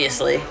 okay.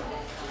 obviously.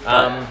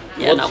 Yeah,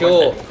 not what's worth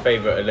your it.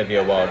 favorite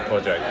Olivia Wilde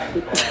project?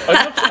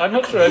 I'm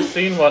not sure I've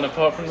seen one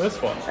apart from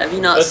this one. Have you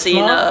not The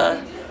seen, Smart-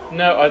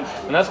 No,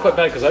 and that's quite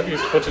bad because I've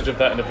used footage of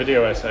that in a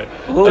video essay.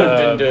 Ooh.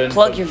 Dun, dun.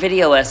 Plug your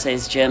video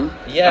essays, Jim.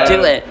 Yeah.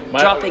 Do it. My-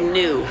 Dropping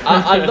new.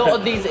 A lot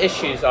of these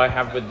issues I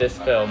have with this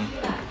film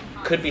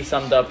could be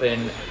summed up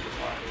in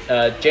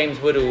James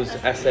Woodall's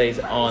essays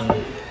on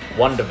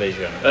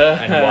WandaVision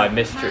and why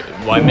mysteries.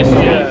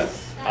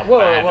 Are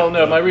bad. Well,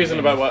 no. My reason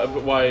about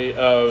why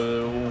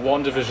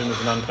WandaVision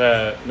is an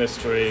unfair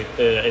mystery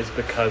is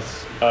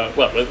because,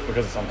 it's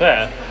because it's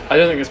unfair. I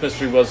don't think this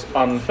mystery was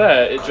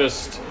unfair. It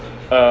just,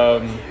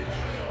 Well,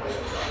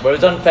 it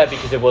was unfair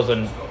because it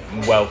wasn't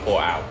well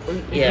thought out.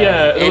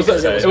 it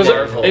was.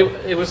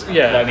 It was.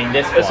 Yeah. I mean,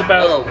 this It's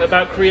one.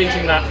 about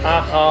creating that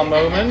aha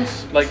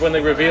moment, like when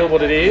they reveal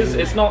what it is.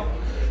 It's not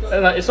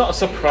a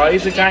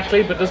surprise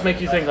exactly, but it does make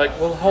you think like,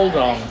 well, hold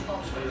on,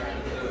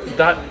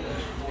 that.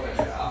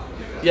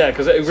 Yeah,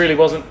 because it really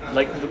wasn't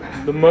like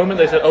the moment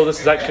they said, "Oh, this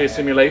is actually a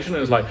simulation." It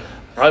was like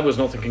I was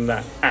not thinking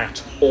that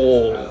at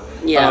all.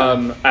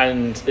 Yeah.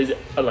 And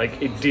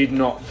it did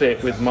not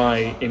fit with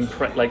my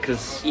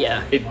because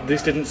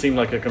this didn't seem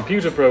like a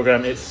computer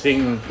program. It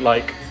seemed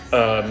like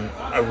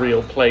a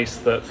real place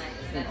that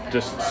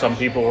just some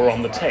people were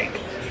on the take.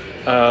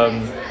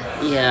 And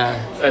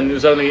it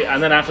was only,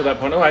 and then after that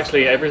point,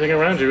 actually everything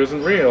around you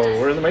isn't real.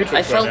 We're in the Matrix.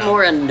 I felt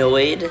more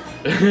annoyed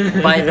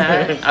by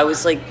that. I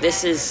was like,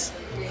 this is.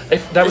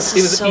 It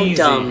was so easy.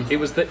 dumb. It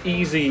was the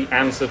easy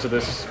answer to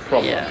this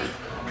problem. Yeah.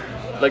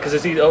 Like, because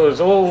it's easy. Oh, it's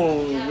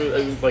all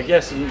like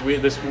yes,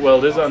 this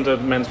world is under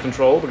men's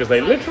control because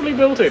they literally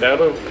built it out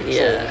of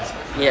pixels.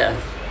 Yeah.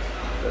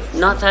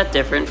 Not that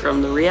different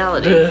from the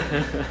reality.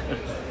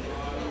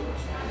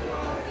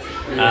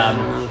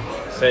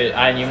 So,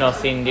 and you've not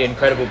seen The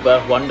Incredible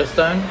Burt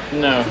Wonderstone?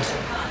 No.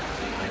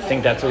 I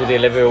think that's all the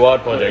Olivia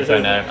Wilde projects I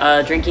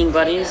know. Drinking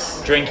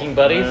Buddies. Drinking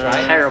Buddies,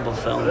 right? Terrible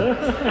film.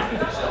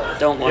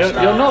 Don't watch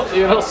that.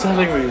 You're not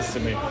selling these to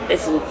me.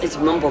 It's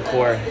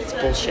mumblecore. It's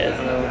bullshit.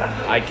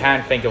 I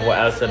can't think of what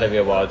else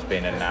Olivia Wilde's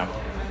been in now.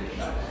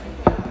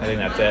 I think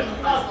that's it.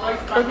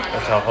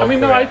 That's her whole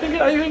career. I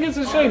think it's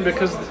a shame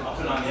because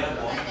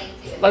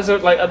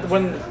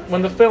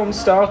when the film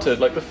started,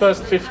 like the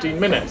first 15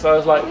 minutes, I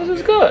was like, this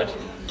is good.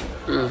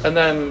 And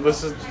then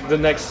the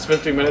next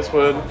 15 minutes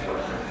were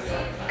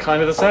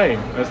kind of the same.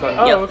 It's like,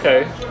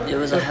 okay. It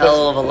was a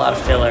hell of a lot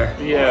of filler.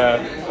 Yeah.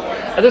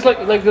 And there's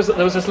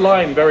there was this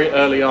line very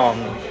early on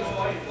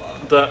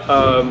that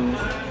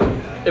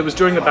it was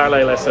during the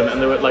ballet lesson,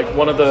 and there were like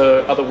one of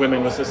the other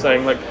women was just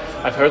saying like,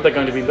 I've heard they're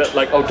going to be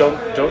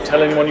don't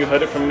tell anyone you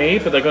heard it from me,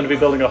 but they're going to be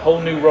building a whole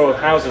new row of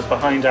houses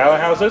behind our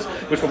houses,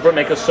 which will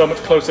make us so much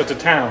closer to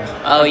town.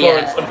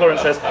 And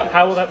Florence says,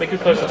 how will that make you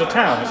closer to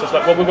town? It's just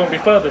like, well, we won't be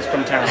furthest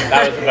from town.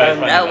 That was very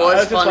funny. That was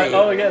just funny. like,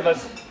 oh yeah,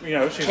 that's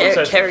she's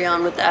obsessed. Carry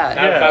on with that.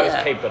 That was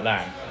Kate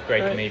Butlan,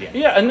 great comedian.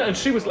 Yeah, and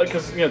she was like,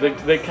 because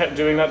they kept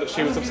doing that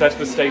she was obsessed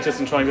with status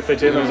and trying to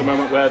fit in. There was a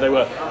moment where they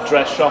were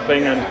dress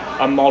shopping and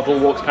a model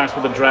walks past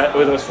with a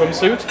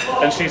swimsuit,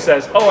 and she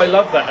says, "Oh, I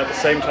love that." At the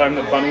same time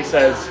that Bunny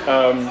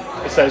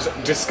says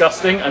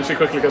disgusting, and she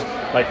quickly goes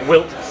like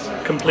wilts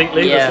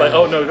completely. Yeah. It's like,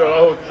 oh no,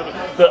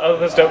 the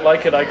others don't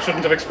like it. I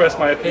shouldn't have expressed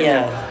my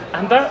opinion. Yeah.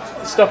 And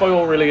that stuff I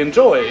all really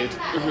enjoyed.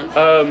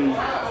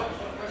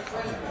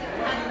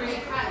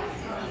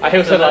 I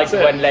also like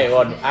when later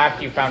on,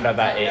 after you found out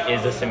that it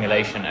is a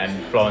simulation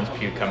and Florence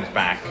Pugh comes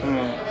back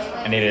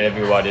and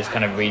Olivia Wilde is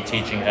kind of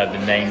reteaching her the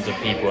names of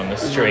people on the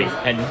street,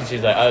 and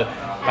she's like, oh,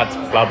 that's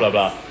blah blah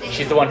blah.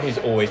 She's the one who's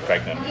always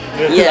pregnant.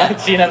 Yeah.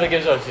 She never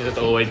gives up, she's just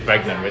always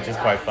pregnant, which is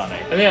quite funny.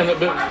 And yeah,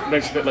 that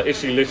makes it a bit like,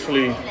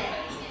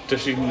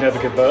 does she never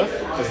give birth?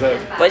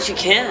 But she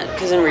can't,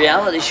 because in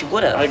reality she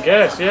would have. I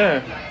guess,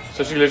 yeah.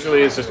 So she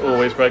literally is just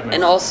always pregnant.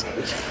 And also,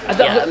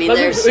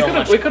 there's so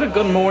much. We could have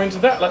gone more into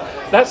that. Like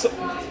that's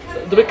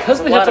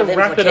because they had to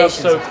wrap it up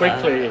so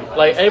quickly.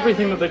 Like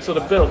everything that they sort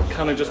of built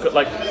kind of just got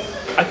like.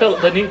 I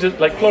felt they needed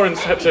like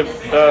Florence had to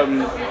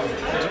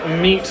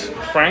meet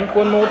Frank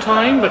one more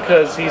time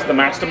because he's the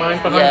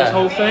mastermind behind this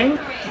whole thing,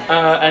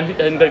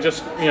 and they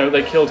just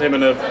they killed him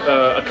in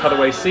a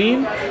cutaway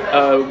scene.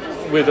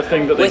 With a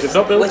thing that they did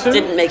not build to.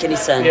 Didn't make any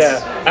sense.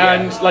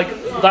 And like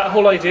that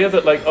whole idea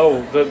that like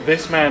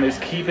this man is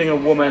keeping a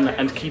woman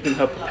and keeping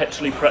her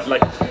perpetually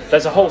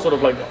there's a whole sort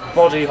of like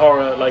body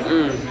horror like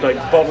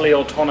bodily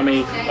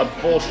autonomy,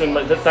 abortion,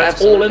 like that's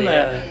Absolutely, all in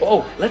there.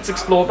 Oh, let's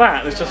explore that.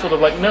 And it's just sort of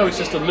like no, it's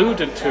just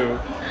alluded to.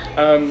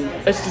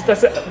 It's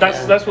just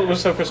that's what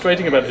was so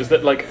frustrating about it, is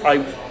that like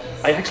I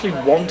actually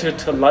wanted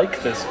to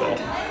like this film.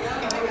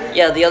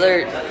 Yeah, the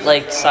other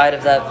like side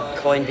of that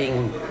coin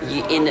being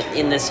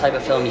in this type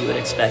of film, you would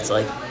expect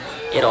like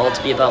it all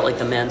to be about like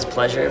the man's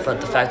pleasure,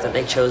 but the fact that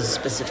they chose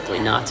specifically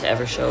not to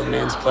ever show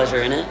man's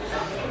pleasure in it.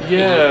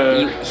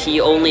 Yeah.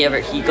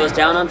 He goes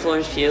down on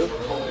Florence Pugh,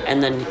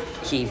 and then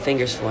he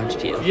fingers Florence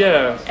Pugh.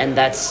 Yeah. And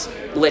that's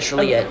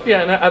literally it.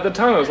 Yeah, and at the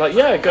time I was like,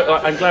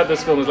 I'm glad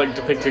this film is like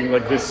depicting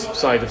like this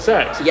side of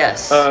sex.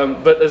 Yes.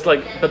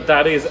 But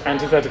that is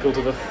antithetical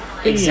to the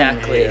theme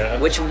Exactly. here.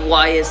 Which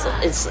why is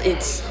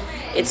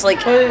it's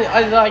like.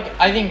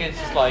 I think it's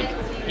just like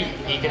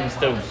he can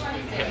still.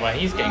 Well,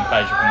 he's getting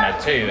pleasure from that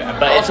too,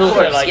 but it's also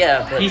course, like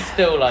but he's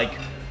still like.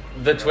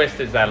 The twist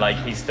is that like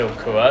he's still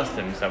coerced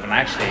himself, and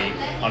actually,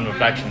 on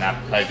reflection, that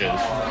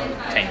pleasure's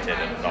tainted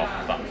and not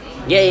fun.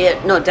 Yeah,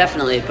 no,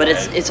 definitely. But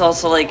it's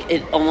also like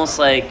it almost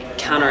like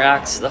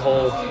counteracts the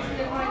whole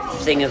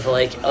thing of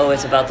like, oh,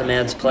 it's about the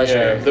man's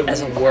pleasure the-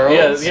 as a world.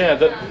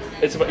 That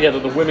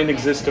the women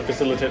exist to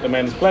facilitate the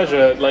men's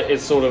pleasure. Like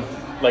it's sort of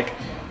like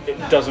it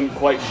doesn't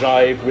quite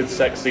jive with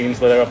sex scenes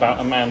that are about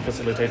a man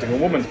facilitating a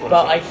woman's pleasure.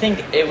 But I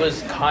think it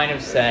was kind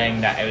of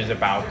saying that it was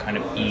about kind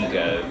of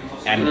ego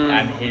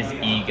and his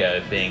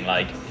ego being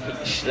like,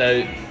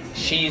 so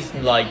she's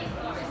like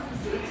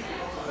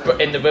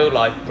in the real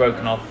life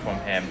broken off from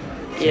him.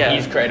 So Yeah.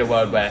 he's created a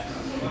world where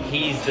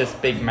he's this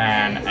big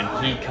man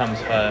and he comes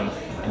home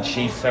and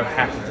she's so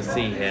happy to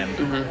see him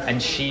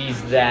and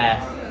she's there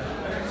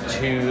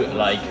to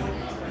like.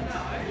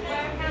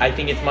 I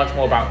think it's much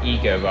more about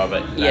ego rather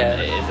than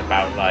it is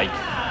about like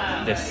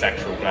this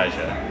sexual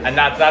pleasure, and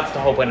that's the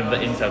whole point of the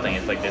incel thing.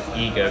 It's like this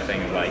ego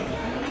thing, of like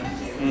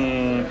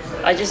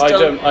I just I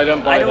don't.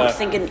 don't buy I don't that.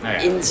 think an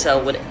Okay.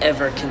 incel would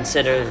ever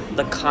consider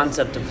the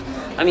concept of.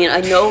 I mean,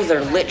 I know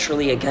they're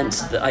literally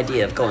against the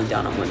idea of going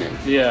down on women.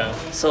 Yeah.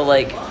 So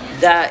like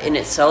that in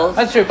itself.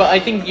 that's true. But I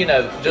think just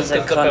It's a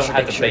because the film has the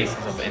contradiction. basis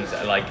of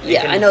incel, like it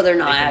Yeah, can- I know they're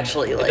not it can-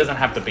 actually, It like- doesn't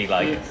have to be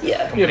like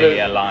Yeah. completely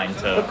Yeah, but- aligned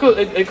to.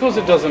 Of course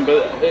it doesn't,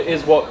 but it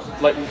is what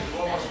like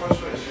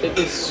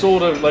it's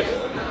sort of like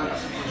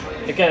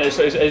again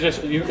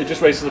it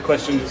just raises the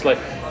question. It's like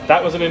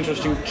that was an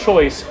interesting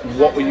choice.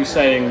 What were you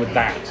saying with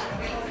that?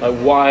 Like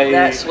why?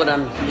 That's what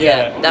I'm.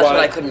 Yeah, that's what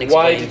I couldn't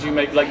explain. Why did you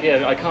make like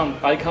I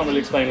can't really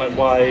explain like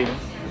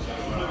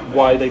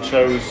why they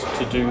chose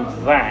to do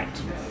that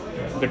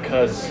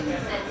because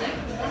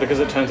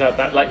it turns out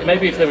that like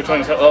maybe if they were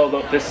trying to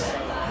say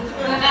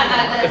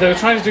if they were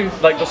trying to do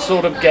like the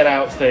sort of Get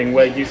Out thing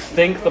where you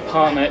think the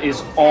partner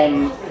is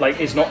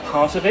not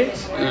part of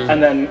it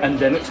and then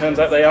it turns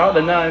out they are,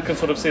 then now I can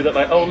sort of see that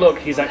like, oh look,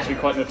 he's actually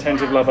quite an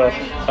attentive lover,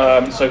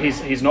 so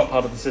he's not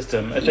part of the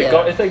system. If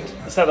they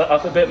set that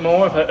up a bit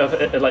more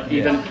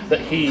even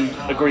that he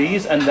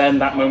agrees, and then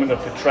that moment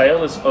of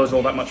betrayal is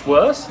all that much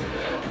worse.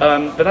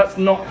 But that's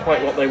not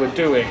quite what they were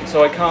doing,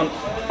 so I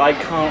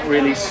can't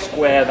really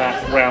square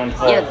that round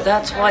hole. Yeah,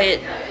 that's why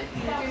it.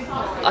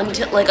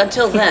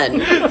 Until then,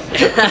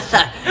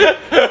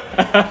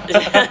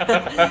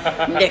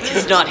 Nick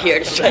is not here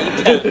to shut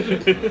you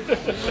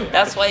down.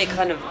 That's why it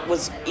kind of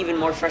was even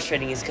more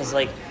frustrating, is because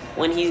like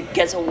when he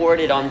gets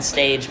awarded on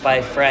stage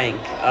by Frank,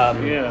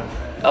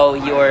 oh,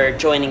 you're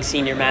joining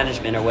senior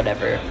management or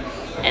whatever,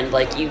 and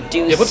like you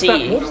do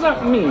see. What does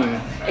that mean?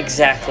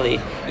 Exactly.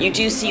 You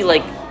do see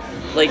like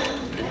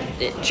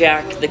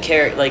Jack, the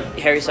character, like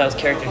Harry Styles'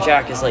 character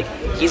Jack, is like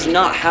he's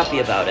not happy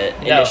about it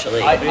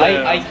initially. No,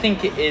 I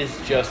think it is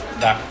just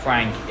that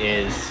Frank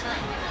is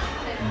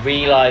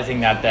realizing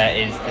that there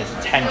is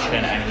this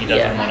tension and he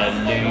doesn't want to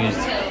lose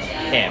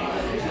him.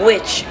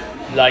 Which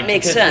Like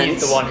makes because sense.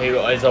 he's the one who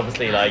is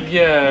obviously like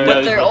Yeah. But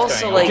knows they're what's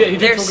also going like on. Yeah, he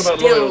did they're talk about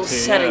still loyalty,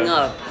 setting yeah.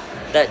 up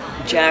that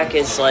Jack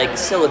is like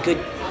still a good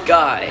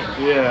guy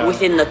Yeah.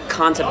 within the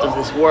concept of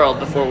this world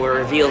before we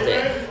revealed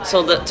it.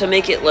 So to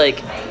make it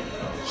like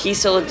he's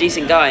still a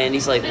decent guy and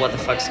he's like, what the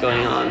fuck's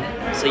going on?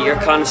 So you're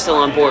kind of still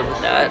on board with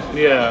that.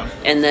 Yeah.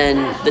 And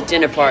then the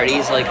dinner party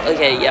is like,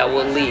 okay, yeah,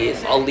 we'll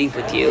leave. I'll leave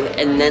with you.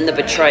 And then the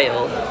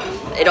betrayal.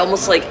 It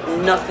almost like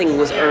nothing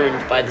was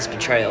earned by this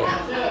betrayal.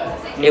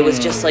 It was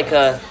just like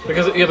a.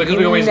 Because You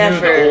we always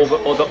never- knew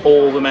that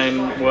all the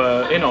men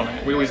were in on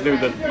it. We always knew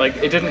that like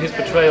his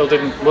betrayal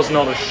was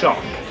not a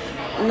shock.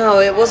 No,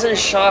 it wasn't a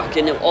shock,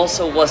 and it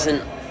also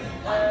wasn't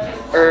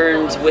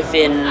earned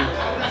within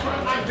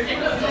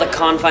the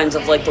confines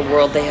of like the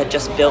world they had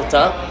just built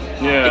up.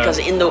 Yeah. Because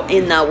in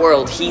that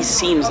world, he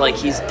seems like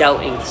he's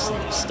doubting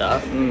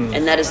stuff,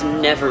 and that is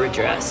never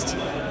addressed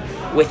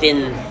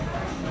within.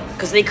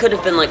 Because they could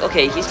have been like,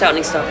 okay, he's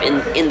doubting stuff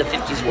in the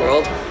 50s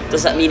world.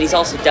 Does that mean he's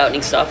also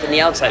doubting stuff in the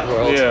outside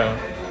world? Yeah.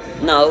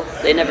 No,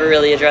 they never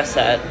really addressed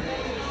that.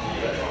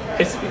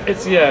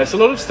 It's a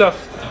lot of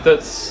stuff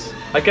that's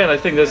again I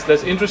think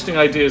there's interesting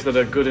ideas that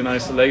are good in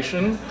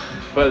isolation,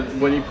 but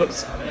when you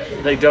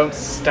they don't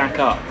stack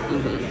up.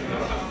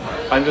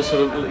 I'm just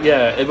sort of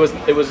it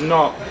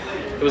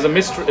was a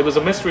mystery. It was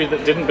a mystery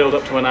that didn't build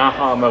up to an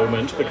aha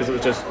moment because it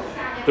was just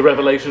the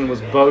revelation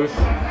was both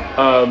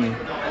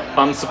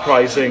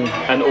unsurprising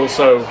and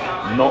also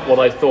not what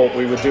I thought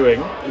we were doing.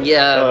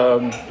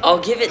 Yeah, I'll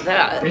give it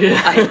that.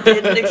 Yeah. I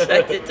didn't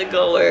expect it to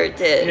go where it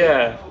did.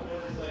 Yeah.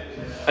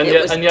 And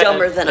It was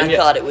dumber than I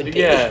thought it would be.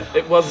 Yeah,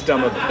 it was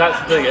dumber. That's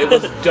the thing. It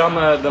was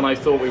dumber than I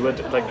thought we would.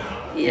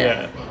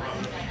 Yeah.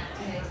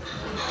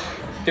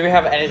 Do we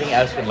have anything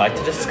else we'd like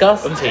to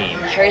discuss, team?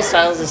 Harry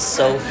Styles is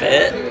so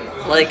fit.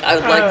 Like, I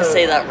would like to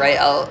say that right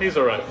out. He's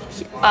alright.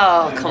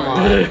 Oh, come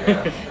on.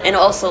 And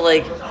also,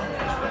 like,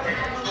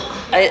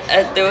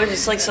 I there were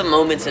just like some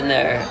moments in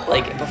there,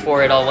 like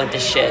before it all went to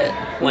shit,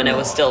 when it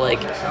was still like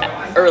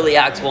early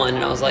Act 1,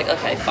 and I was like,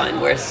 okay, fine,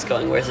 where's this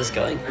going? Where's this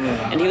going?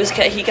 And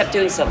he kept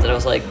doing stuff that I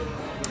was like,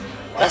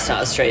 that's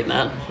not a straight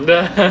man.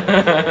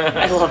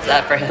 I love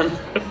that for him.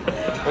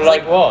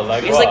 Like what?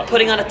 Like He was what? like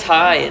putting on a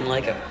tie and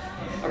like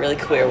a really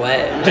queer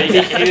way.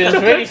 He was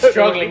really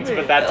struggling to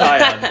put that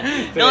tie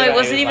on. No, it wasn't He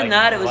was even like,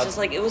 that. It was what? just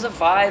like, it was a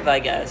vibe, I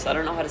guess. I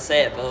don't know how to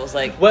say it, but it was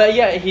like, Well,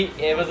 yeah,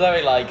 it was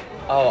very like,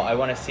 oh, I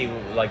want to see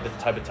like the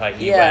type of tie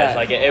he Yeah. wears.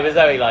 Like it was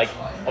very like,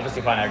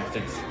 obviously fine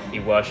because he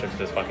worships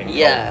this fucking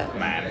Yeah. cult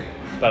man.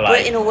 But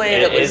like, in a way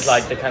it that was- is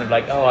like the kind of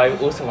like, oh, I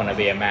also want to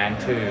be a man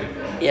too.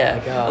 yeah.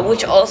 Like, oh.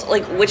 Which also,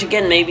 like, which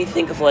again made me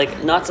think of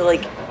like, not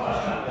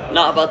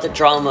about the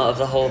drama of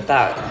the whole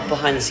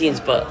behind the scenes,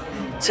 but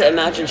to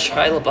imagine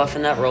Shia LaBeouf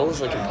in that role is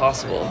like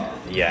impossible.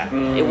 Yeah.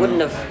 It wouldn't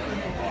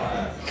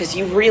have, because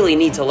you really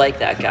need to like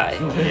that guy.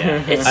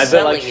 Yeah. It's I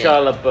feel like selling it.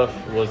 Shia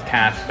LaBeouf was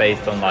cast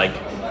based on like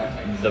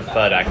the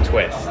third act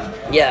twist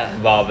Yeah.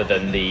 rather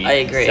than the I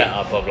agree.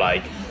 setup of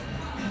like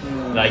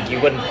you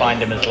wouldn't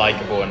find him as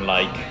likable and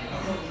like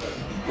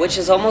Which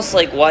is almost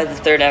like why the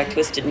third act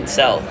twist didn't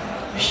sell.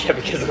 yeah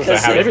because of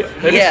Because Harry.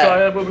 Maybe Yeah.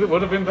 Shia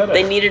would have been better.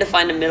 They needed to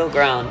find a middle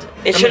ground.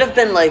 It should have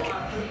been like,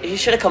 he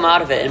should have come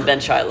out of it and been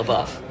Shia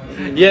LaBeouf.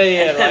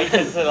 Yeah, like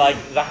so like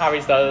the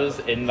Harry Styles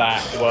in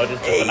that world is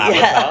just an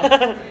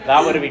avatar.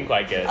 That would have been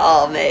quite good.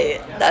 Oh, mate,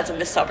 that's a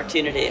missed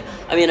opportunity.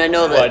 I mean, I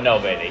know Well, that. no,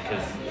 really,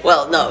 because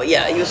Well, no,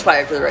 yeah, he was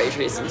fired for the right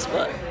reasons,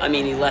 but I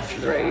mean, he left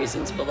for the right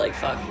reasons. But like,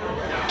 fuck,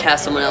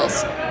 cast someone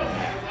else.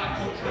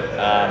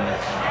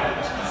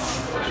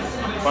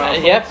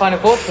 yeah, final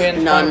thoughts. We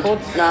in None, final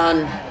thoughts. none.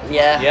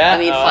 Yeah. Yeah? I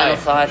mean, Oh, final aye.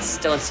 thoughts.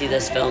 Don't see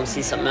this film.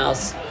 See something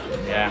else.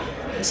 Yeah.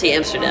 See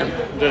Amsterdam.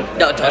 The-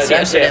 No, don't see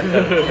That's it.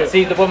 Amsterdam.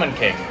 See The Woman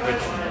King,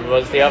 which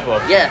was the other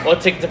one. Yeah. Or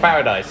Ticket to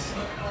Paradise.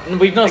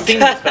 We've not seen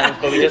these films,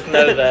 but we just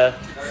know the.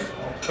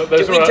 But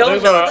those We are, don't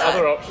those know are that.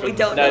 other options. We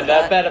don't No, know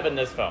they're that. better than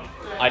this film.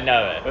 I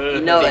know it.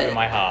 You know Deep it. in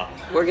my heart.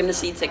 We're gonna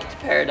see Ticket to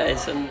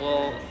Paradise, and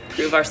we'll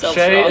prove ourselves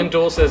Shay wrong.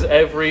 endorses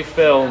every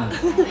film.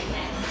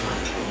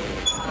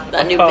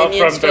 That new Apart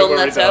Minions from film Don't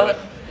Worry, that's out.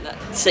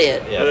 Darling. See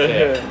it. Yeah,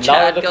 that's it.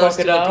 Chad Lava the goes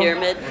to a Crocodile.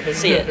 pyramid.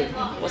 See it.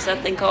 What's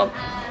that thing called?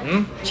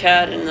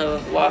 Chad and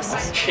the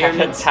Lost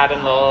Pyramids. Chad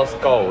and the Lost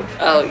Gold.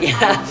 Oh yeah.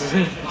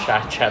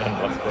 Chad and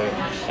the Lost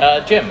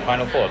Gold. Jim,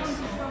 final thoughts.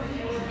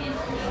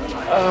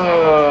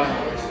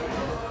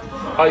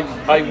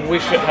 I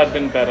wish it had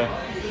been better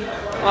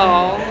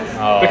Oh.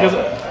 Oh. because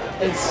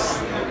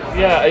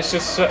it's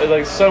just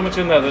so much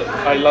in there that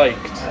I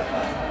liked,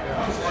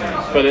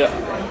 but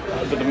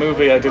the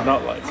movie I did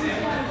not like.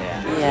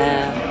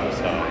 Yeah.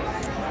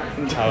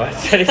 Oh,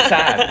 that's really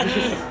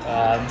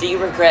sad. Do you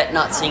regret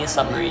not seeing a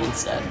submarine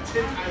instead?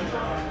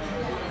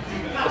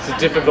 It's a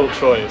difficult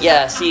choice.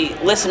 Yeah. See,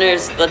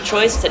 listeners, the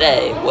choice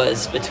today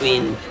was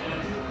between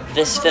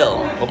this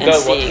film We'll and go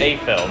watch seeing.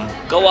 a film.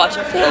 Go watch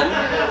a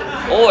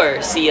film,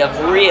 or see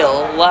a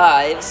real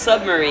live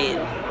submarine.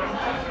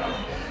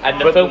 And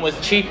the But- film was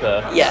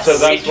cheaper. Yes, So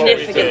that's what we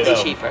significantly did.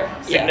 cheaper.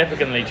 Yeah.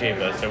 Significantly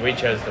cheaper, so we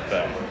chose the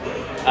film.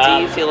 Do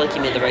you feel like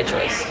you made the right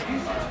choice?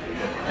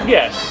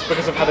 Yes,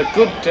 because I've had a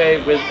good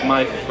day with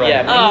my friend.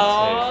 Yeah, me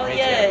Oh, too, me too.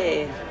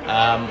 yay!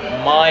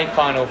 My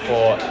final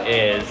thought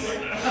is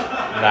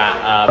that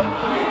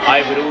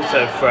I would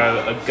also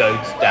throw a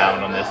goat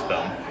down on this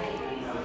film.